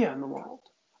worst idea in the world.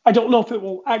 I don't know if it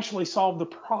will actually solve the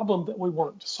problem that we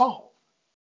want it to solve.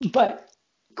 But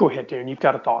go ahead, Darren, you've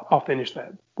got a thought. I'll finish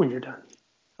that when you're done.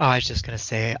 Oh, I was just going to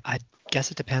say, I guess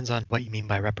it depends on what you mean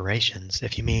by reparations.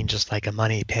 If you mean just like a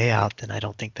money payout, then I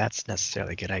don't think that's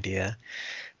necessarily a good idea.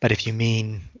 But if you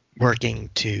mean working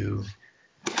to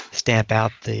stamp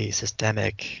out the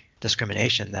systemic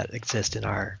discrimination that exists in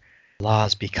our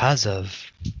laws because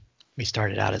of we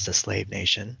started out as a slave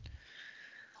nation,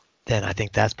 then I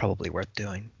think that's probably worth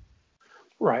doing.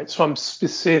 Right. So I'm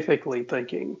specifically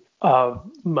thinking of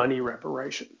money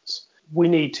reparations. We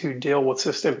need to deal with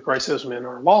systemic racism in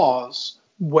our laws,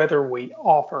 whether we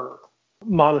offer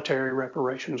monetary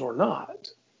reparations or not.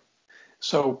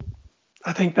 So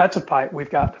I think that's a fight we've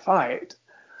got to fight.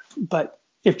 But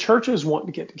if churches want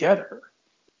to get together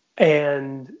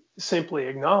and simply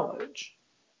acknowledge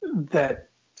that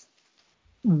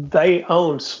they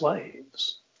own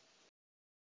slaves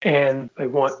and they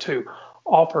want to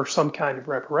offer some kind of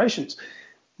reparations,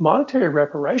 monetary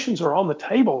reparations are on the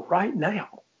table right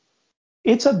now.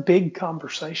 It's a big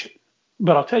conversation,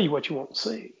 but I'll tell you what you won't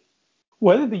see.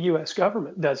 Whether the U.S.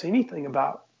 government does anything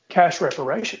about cash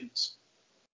reparations,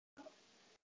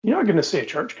 you're not going to see a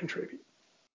church contribute.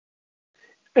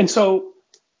 And so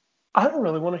I don't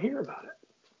really want to hear about it.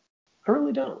 I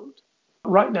really don't.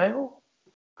 Right now,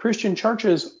 Christian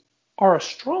churches are a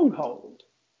stronghold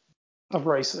of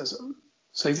racism.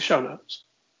 See the show notes.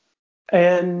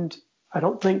 And I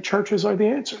don't think churches are the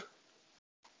answer.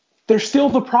 They're still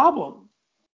the problem.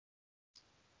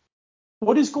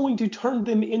 What is going to turn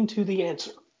them into the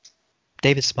answer?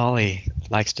 David Smalley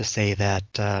likes to say that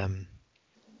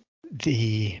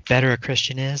the better a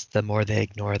Christian is, the more they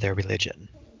ignore their religion.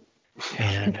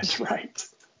 And that's right.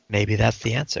 Maybe that's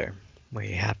the answer.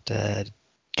 We have to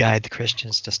guide the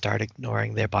Christians to start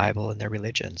ignoring their Bible and their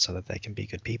religion so that they can be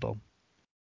good people.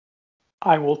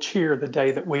 I will cheer the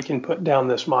day that we can put down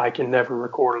this mic and never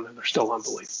record another Still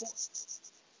Unbelievable.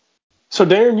 So,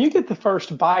 Darren, you get the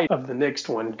first bite of the next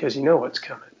one because you know what's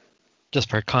coming. Just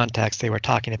for context, they were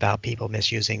talking about people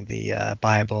misusing the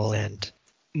Bible, and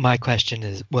my question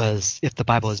was, if the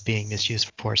Bible is being misused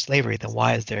for forced slavery, then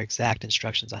why is there exact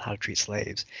instructions on how to treat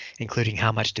slaves, including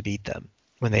how much to beat them?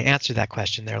 When they answer that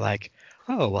question, they're like,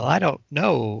 oh, well, I don't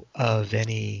know of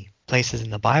any places in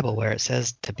the Bible where it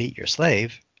says to beat your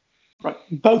slave. Right.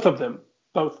 Both of them.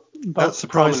 Both that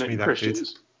surprised me, that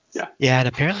Christians. Did. Yeah, and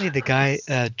apparently the guy,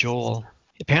 Joel,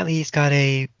 apparently he's got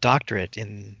a doctorate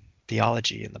in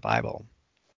theology in the Bible.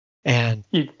 And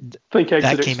you'd think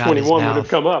Exodus 21 would have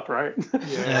come up, right?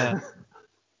 Yeah.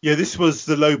 Yeah, this was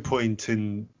the low point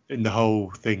in the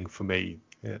whole thing for me,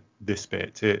 this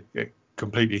bit. It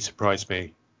completely surprised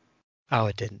me. Oh,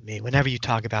 it didn't me. Whenever you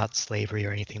talk about slavery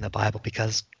or anything in the Bible,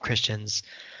 because Christians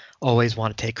always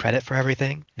want to take credit for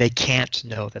everything, they can't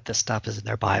know that this stuff is in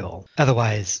their Bible.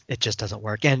 Otherwise, it just doesn't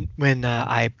work. And when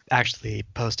I actually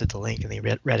posted the link and they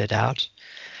read it out,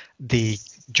 the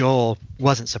Joel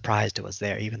wasn't surprised it was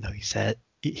there, even though he said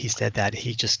that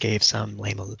he just gave some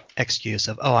lame excuse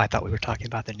of, oh, I thought we were talking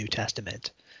about the New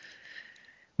Testament.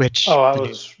 which Oh, I the new,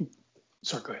 was.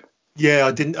 Sorry, go ahead. Yeah,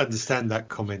 I didn't understand that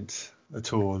comment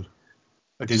at all.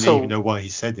 I didn't even So know why he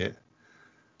said it.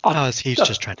 no, I'll, he's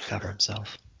just trying to cover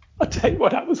himself. I'll tell you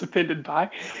what I was offended by,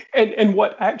 and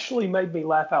what actually made me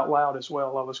laugh out loud as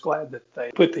well. I was glad that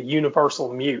they put the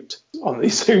universal mute on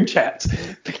these Zoom chats,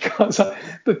 because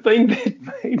the thing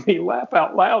that made me laugh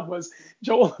out loud was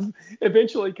Joel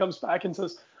eventually comes back and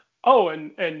says, "Oh,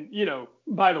 and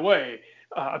by the way,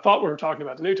 I thought we were talking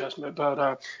about the New Testament,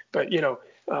 but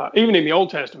even in the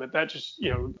Old Testament, that just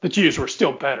the Jews were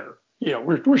still better.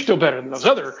 We're still better than those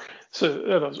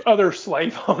other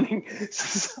slave owning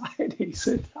societies."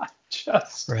 And I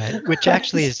just Right, which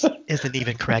actually isn't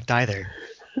even correct either.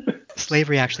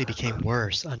 Slavery actually became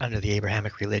worse under the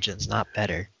Abrahamic religions, not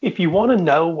better. if you want to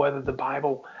know whether the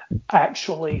Bible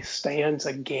actually stands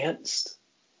against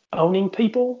owning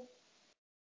people,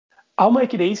 I'll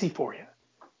make it easy for you.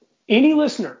 Any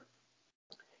listener,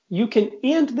 you can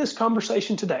end this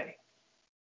conversation today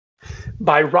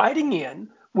by writing in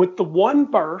with the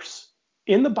one verse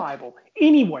in the Bible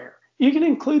anywhere. You can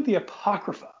include the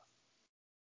Apocrypha.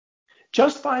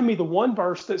 Just find me the one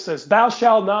verse that says, "Thou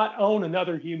shalt not own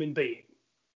another human being."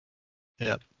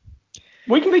 Yep.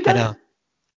 We can be done.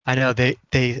 I know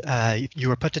you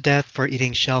were put to death for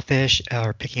eating shellfish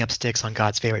or picking up sticks on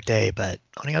God's favorite day, but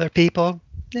owning other people,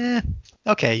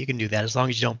 okay, you can do that as long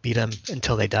as you don't beat them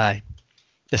until they die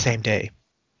the same day.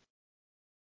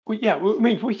 We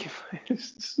can.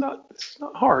 It's not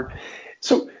hard.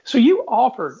 So you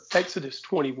offered Exodus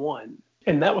 21,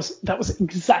 and that was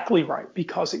exactly right,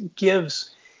 because it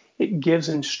gives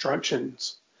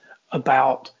instructions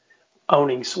about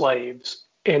owning slaves,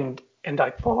 and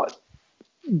I thought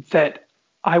that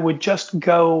I would just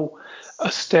go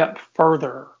a step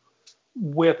further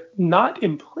with not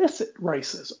implicit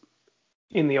racism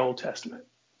in the Old Testament.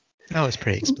 That was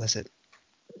pretty explicit.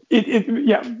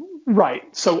 Yeah, right.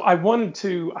 So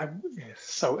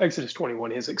so Exodus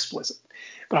 21 is explicit,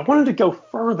 but I wanted to go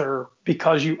further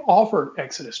because you offered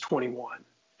Exodus 21,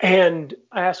 and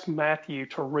I asked Matthew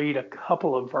to read a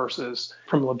couple of verses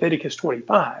from Leviticus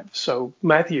 25. So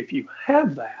Matthew, if you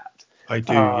have that. I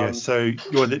do, yes. So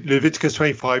your Leviticus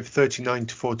 25, 39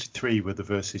 to 43 were the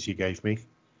verses you gave me.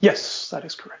 Yes, that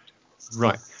is correct.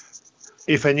 Right.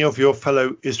 If any of your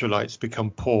fellow Israelites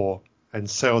become poor and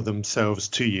sell themselves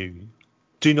to you,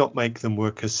 do not make them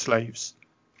work as slaves.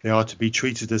 They are to be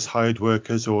treated as hired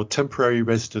workers or temporary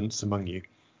residents among you.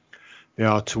 They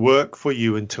are to work for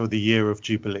you until the year of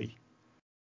Jubilee.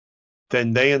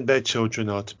 Then they and their children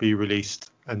are to be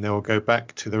released, and they will go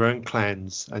back to their own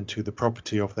clans and to the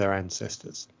property of their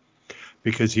ancestors.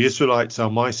 Because the Israelites are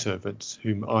my servants,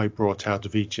 whom I brought out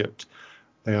of Egypt.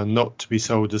 They are not to be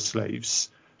sold as slaves.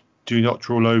 Do not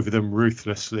rule over them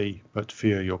ruthlessly, but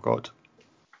fear your God.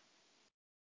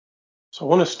 So I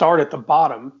want to start at the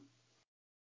bottom.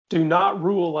 Do not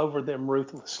rule over them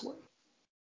ruthlessly.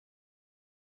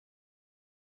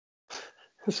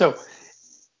 So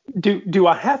do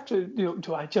I have to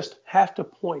do I just have to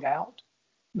point out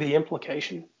the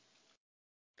implication?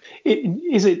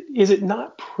 Is it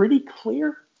not pretty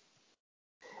clear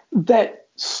that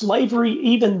slavery,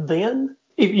 even then,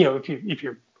 if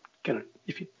you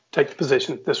take the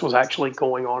position that this was actually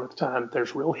going on at the time,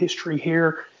 there's real history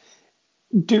here.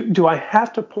 Do I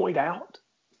have to point out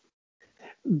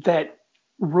that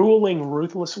ruling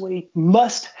ruthlessly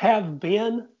must have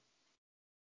been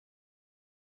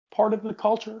part of the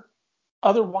culture?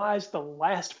 Otherwise, the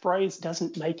last phrase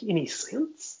doesn't make any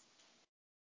sense.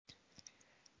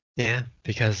 Yeah,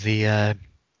 because and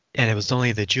it was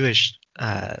only the Jewish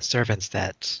servants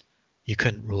that you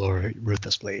couldn't rule over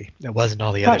ruthlessly. It wasn't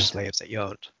all the other slaves that you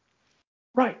owned.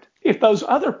 Right. If those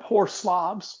other poor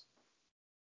slobs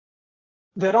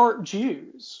that aren't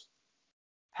Jews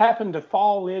happen to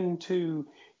fall into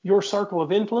your circle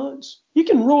of influence, you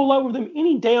can rule over them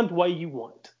any damned way you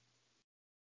want.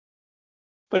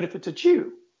 But if it's a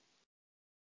Jew,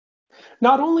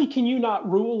 not only can you not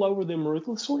rule over them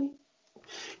ruthlessly,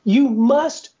 you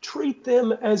must treat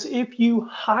them as if you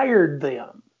hired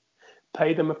them,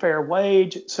 pay them a fair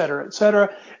wage, et cetera, et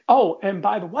cetera. Oh, and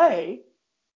by the way,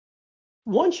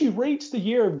 once you reach the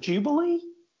year of Jubilee,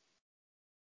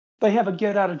 they have a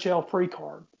get out of jail free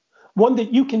card, one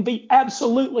that you can be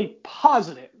absolutely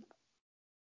positive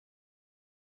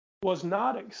was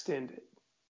not extended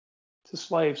to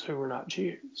slaves who were not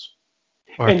Jews.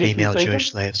 Or and female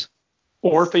Jewish slaves.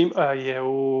 Or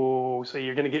female, so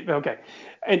you're going to get, okay.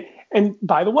 And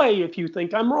by the way, if you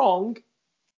think I'm wrong,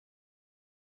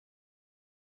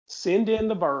 send in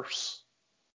the verse.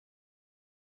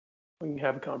 We can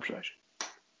have a conversation.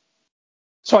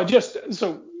 So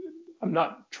I'm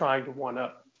not trying to one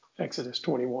up Exodus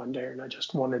 21, Darren. I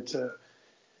just wanted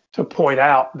to point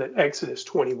out that Exodus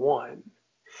 21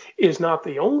 is not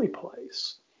the only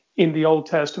place in the Old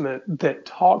Testament that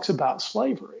talks about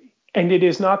slavery. And it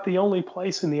is not the only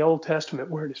place in the Old Testament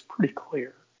where it is pretty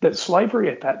clear that slavery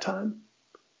at that time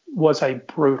was a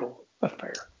brutal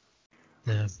affair.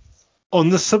 Yeah. On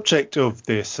the subject of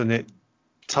this, and it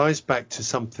ties back to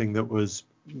something that was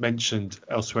mentioned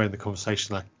elsewhere in the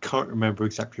conversation. I can't remember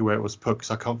exactly where it was put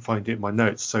because I can't find it in my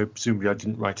notes, so presumably I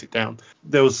didn't write it down.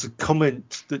 There was a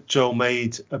comment that Joel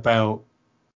made about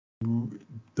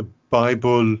the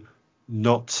Bible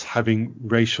not having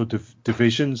racial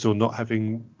divisions, or not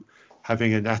having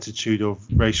an attitude of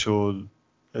racial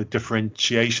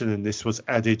differentiation, and this was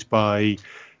added by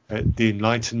the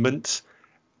Enlightenment.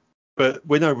 But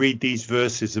when I read these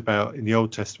verses about in the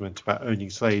Old Testament about owning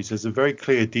slaves, there's a very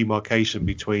clear demarcation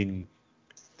between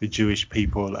the Jewish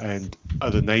people and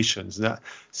other nations. And that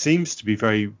seems to be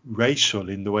very racial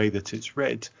in the way that it's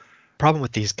read. Problem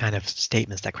with these kind of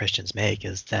statements that Christians make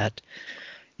is that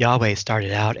Yahweh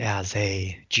started out as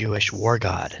a Jewish war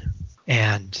god,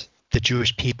 and the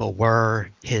Jewish people were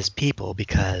his people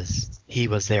because he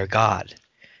was their God.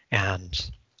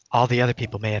 And all the other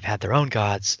people may have had their own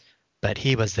gods, but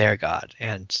he was their God,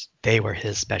 and they were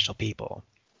his special people.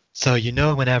 So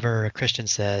whenever a Christian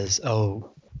says,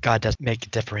 oh, God doesn't make a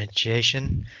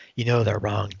differentiation, they're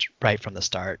wrong right from the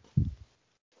start. I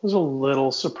was a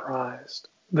little surprised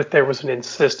that there was an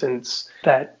insistence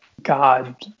that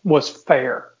God was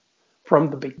fair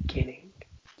from the beginning.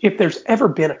 If there's ever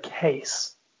been a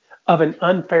case of an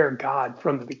unfair God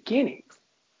from the beginning,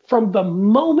 from the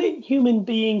moment human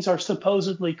beings are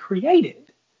supposedly created,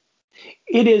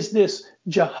 it is this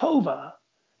Jehovah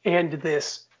and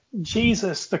this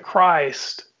Jesus the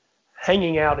Christ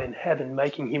hanging out in heaven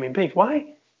making human beings.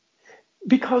 Why?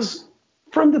 Because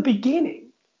from the beginning,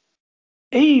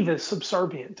 Eve is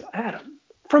subservient to Adam.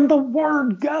 From the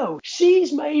word go,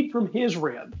 she's made from his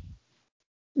rib.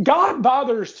 God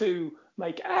bothers to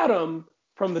make Adam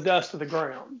from the dust of the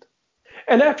ground.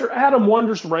 And after Adam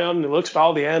wanders around and looks at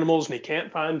all the animals and he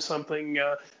can't find something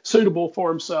suitable for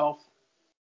himself,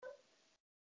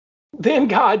 then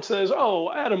God says, oh,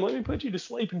 Adam, let me put you to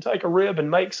sleep and take a rib and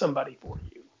make somebody for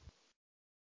you.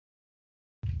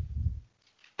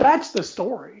 That's the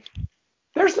story.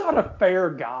 There's not a fair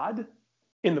God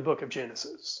in the book of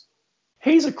Genesis.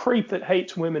 He's a creep that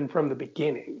hates women from the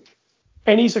beginning.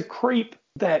 And he's a creep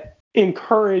that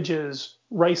encourages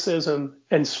racism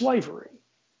and slavery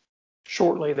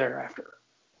shortly thereafter.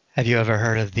 Have you ever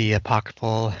heard of the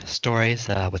apocryphal stories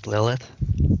with Lilith?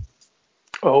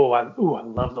 Oh, I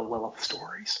love the Lilith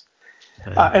stories.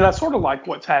 And I sort of like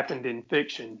what's happened in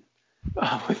fiction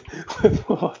with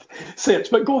Lilith since.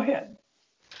 But go ahead.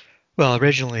 Well,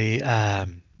 originally, I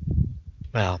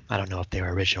don't know if they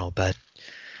were original, but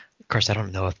of course I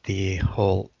don't know if the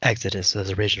whole Exodus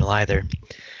was original either.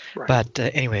 Right. But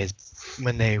anyways,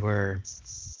 when they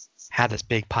had this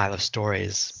big pile of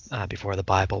stories before the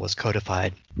Bible was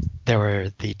codified, there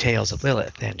were the tales of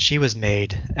Lilith, and she was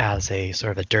made as a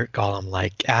sort of a dirt golem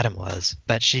like Adam was,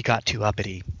 but she got too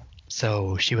uppity,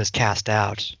 so she was cast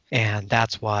out, and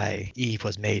that's why Eve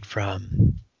was made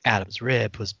from Adam's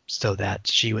rib, was so that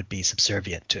she would be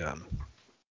subservient to him.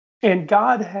 And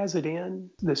God has it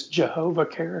in, this Jehovah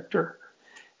character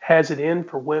has it in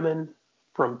for women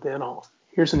from then on.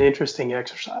 Here's an interesting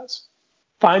exercise.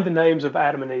 Find the names of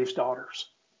Adam and Eve's daughters.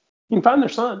 You can find their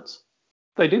sons.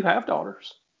 They do have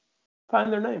daughters.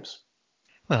 Find their names.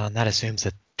 Well, and that assumes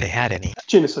that they had any.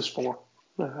 Genesis 4.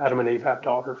 Adam and Eve have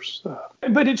daughters.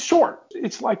 But it's short.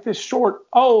 It's like this short,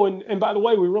 and by the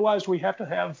way, we realized we have to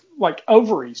have like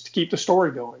ovaries to keep the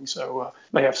story going. So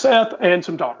they have Seth and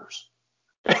some daughters.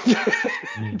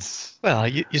 Well,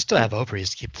 you still have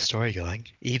ovaries to keep the story going.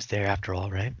 Eve's there after all,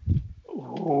 right?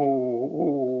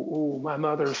 Ooh, my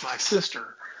mother's my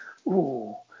sister.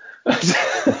 Ooh.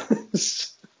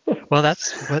 Well,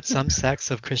 that's what some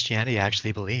sects of Christianity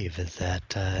actually believe, is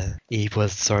that Eve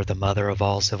was sort of the mother of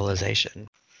all civilization.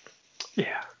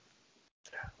 Yeah.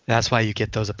 That's why you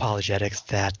get those apologetics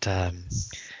that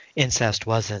incest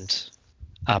wasn't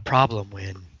a problem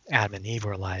when Adam and Eve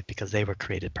were alive because they were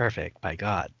created perfect by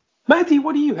God. Matthew,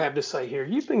 what do you have to say here?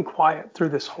 You've been quiet through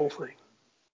this whole thing.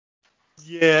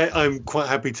 Yeah, I'm quite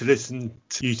happy to listen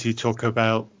to you two talk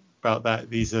about that.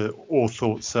 These are all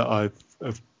thoughts that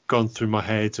I've gone through my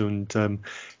head, and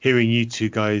hearing you two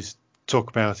guys talk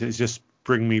about it's just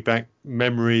bringing me back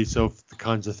memories of the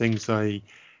kinds of things I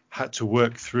had to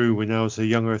work through when I was a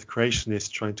young Earth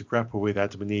creationist, trying to grapple with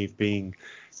Adam and Eve being,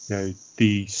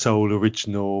 the sole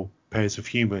original pairs of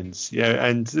humans.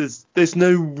 And there's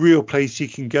no real place you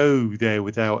can go there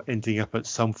without ending up at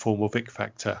some form of ick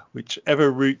factor. Whichever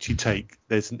route you take,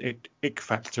 there's an ick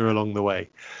factor along the way.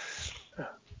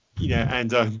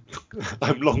 And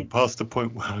I'm long past the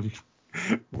point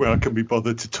where I can be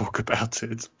bothered to talk about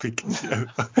it, because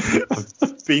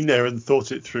I've been there and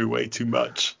thought it through way too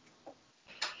much.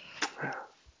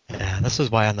 Yeah, this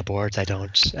is why on the boards I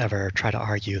don't ever try to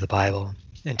argue the Bible.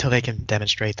 Until they can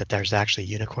demonstrate that there's actually a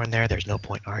unicorn there, there's no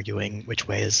point arguing which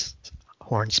way is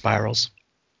horn spirals.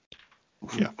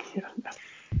 Yeah.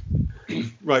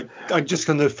 Right. I'm just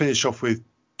going to finish off with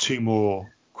two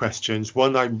more questions.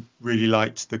 One, I really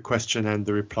liked the question and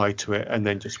the reply to it, and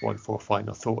then just one for a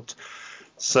final thought.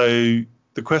 So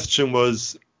the question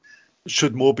was,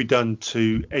 should more be done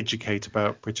to educate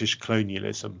about British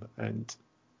colonialism? And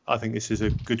I think this is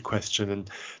a good question. And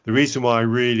the reason why I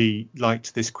really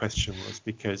liked this question was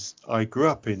because I grew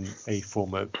up in a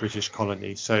former British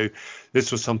colony. So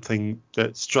this was something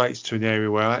that strikes to an area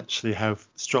where I actually have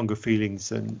stronger feelings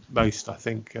than most, I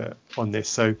think, on this.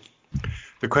 So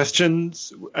the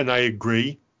questions, and I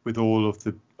agree with all of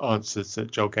the answers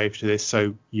that Joel gave to this.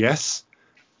 So yes,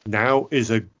 now is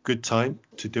a good time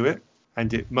to do it.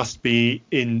 And it must be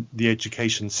in the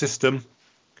education system.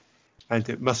 And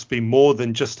it must be more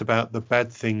than just about the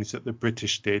bad things that the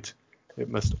British did. It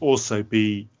must also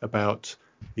be about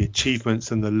the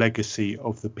achievements and the legacy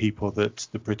of the people that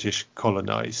the British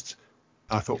colonized.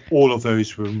 I thought all of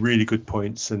those were really good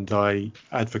points, and I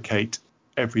advocate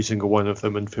every single one of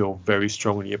them and feel very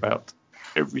strongly about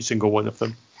every single one of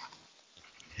them.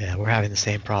 Yeah, we're having the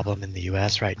same problem in the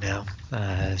U.S. right now.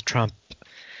 Trump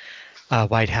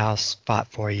White House fought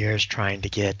 4 years trying to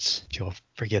get, if you'll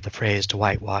forgive the phrase, to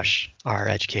whitewash our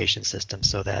education system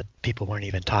so that people weren't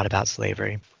even taught about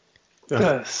slavery.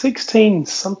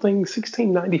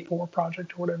 1694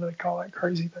 project or whatever they call that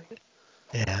crazy thing.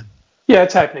 Yeah. Yeah,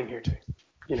 it's happening here too.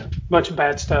 A bunch of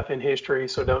bad stuff in history,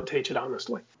 so don't teach it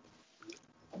honestly.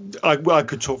 I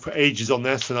could talk for ages on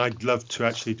this, and I'd love to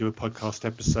actually do a podcast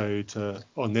episode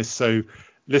on this. So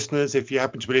listeners, if you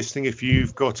happen to be listening, if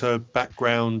you've got a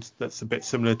background that's a bit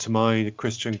similar to mine, a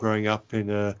Christian growing up in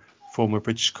a former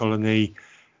British colony,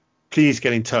 please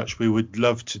get in touch. We would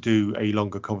love to do a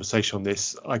longer conversation on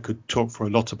this. I could talk for a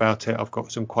lot about it. I've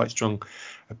got some quite strong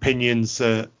opinions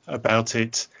about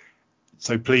it.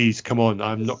 So please, come on.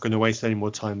 I'm not going to waste any more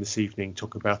time this evening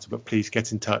talking about it, but please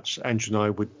get in touch. Andrew and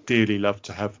I would dearly love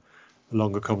to have a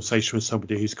longer conversation with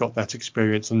somebody who's got that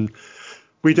experience. And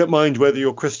we don't mind whether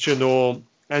you're Christian or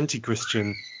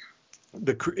anti-Christian.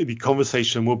 The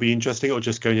conversation will be interesting or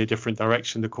just go in a different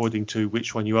direction according to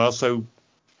which one you are. So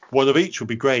one of each would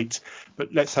be great,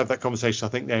 but let's have that conversation. I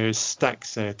think there is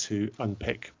stacks there to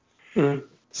unpick. Mm.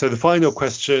 So the final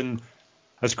question,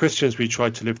 as Christians, we try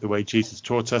to live the way Jesus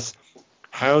taught us.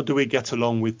 How do we get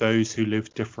along with those who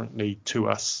live differently to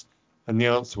us? And the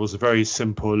answer was a very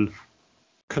simple: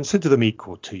 consider them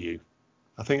equal to you.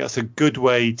 I think that's a good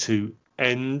way to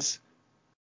end.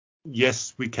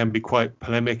 Yes, we can be quite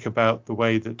polemic about the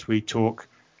way that we talk,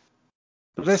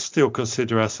 but let's still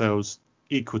consider ourselves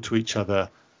equal to each other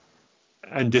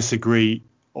and disagree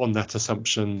on that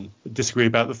assumption, disagree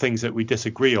about the things that we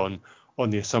disagree on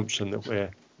the assumption that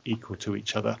we're equal to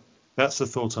each other. That's the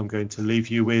thought I'm going to leave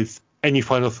you with. Any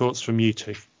final thoughts from you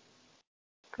two?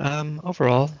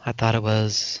 Overall, I thought it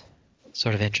was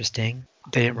sort of interesting.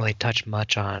 They didn't really touch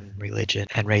much on religion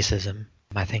and racism.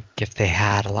 I think if they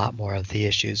had, a lot more of the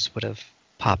issues would have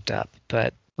popped up.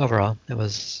 But overall, it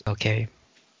was okay.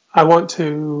 I want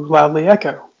to loudly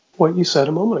echo what you said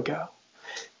a moment ago.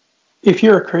 If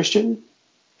you're a Christian,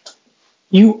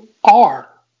 you are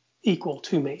equal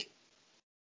to me.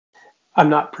 I'm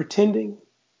not pretending.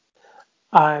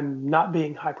 I'm not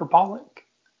being hyperbolic.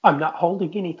 I'm not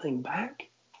holding anything back.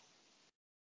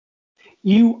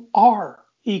 You are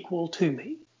equal to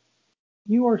me.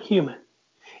 You are human.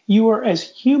 You are as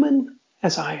human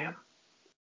as I am.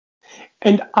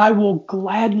 And I will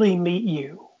gladly meet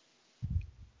you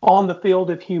on the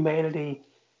field of humanity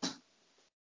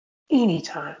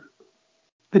anytime.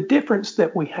 The difference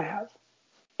that we have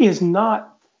is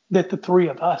not that the three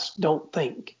of us don't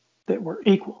think that we're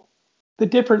equal. The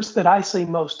difference that I see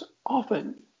most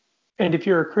often, and if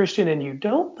you're a Christian and you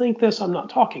don't think this, I'm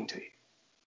not talking to you,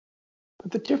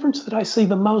 but the difference that I see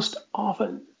the most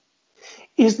often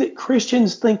is that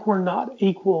Christians think we're not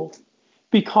equal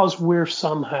because we're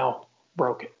somehow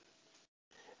broken.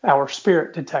 Our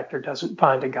spirit detector doesn't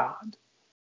find a God.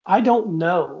 I don't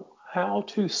know how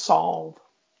to solve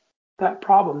that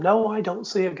problem. No, I don't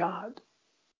see a God.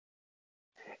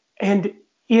 And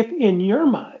if in your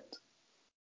mind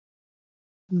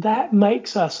that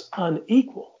makes us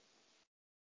unequal,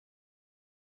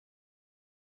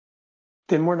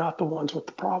 then we're not the ones with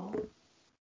the problem.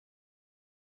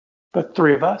 But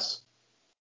three of us,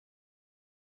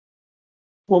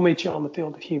 we'll meet you on the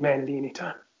field of humanity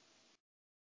anytime.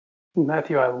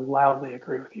 Matthew, I loudly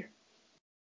agree with you.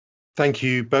 Thank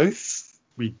you both.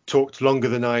 We talked longer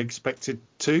than I expected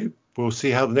to. We'll see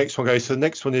how the next one goes. So the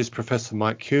next one is Professor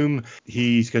Mike Hume.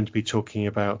 He's going to be talking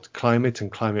about climate and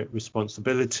climate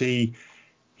responsibility.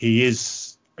 He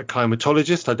is a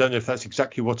climatologist. I don't know if that's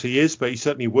exactly what he is, but he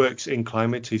certainly works in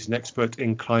climate. He's an expert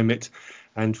in climate.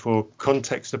 And for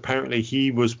context, apparently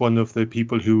he was one of the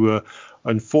people who were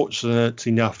unfortunate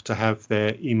enough to have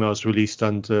their emails released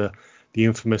under the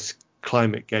infamous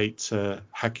ClimateGate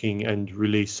hacking and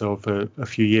release of a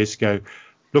few years ago.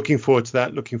 Looking forward to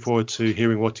that. Looking forward to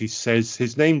hearing what he says.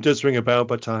 His name does ring a bell,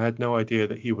 but I had no idea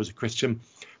that he was a Christian.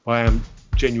 But I am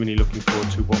genuinely looking forward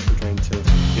to what we're going to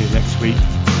hear next week.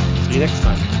 See you next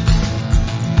time.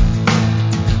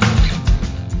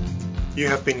 You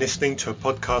have been listening to a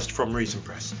podcast from Reason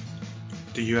Press.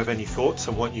 Do you have any thoughts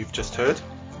on what you've just heard?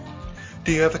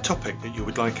 Do you have a topic that you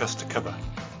would like us to cover?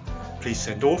 Please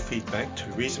send all feedback to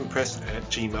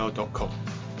reasonpress@gmail.com.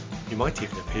 You might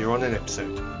even appear on an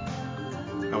episode.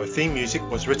 Our theme music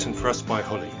was written for us by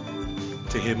Holly.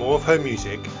 To hear more of her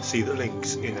music, see the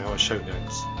links in our show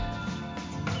notes.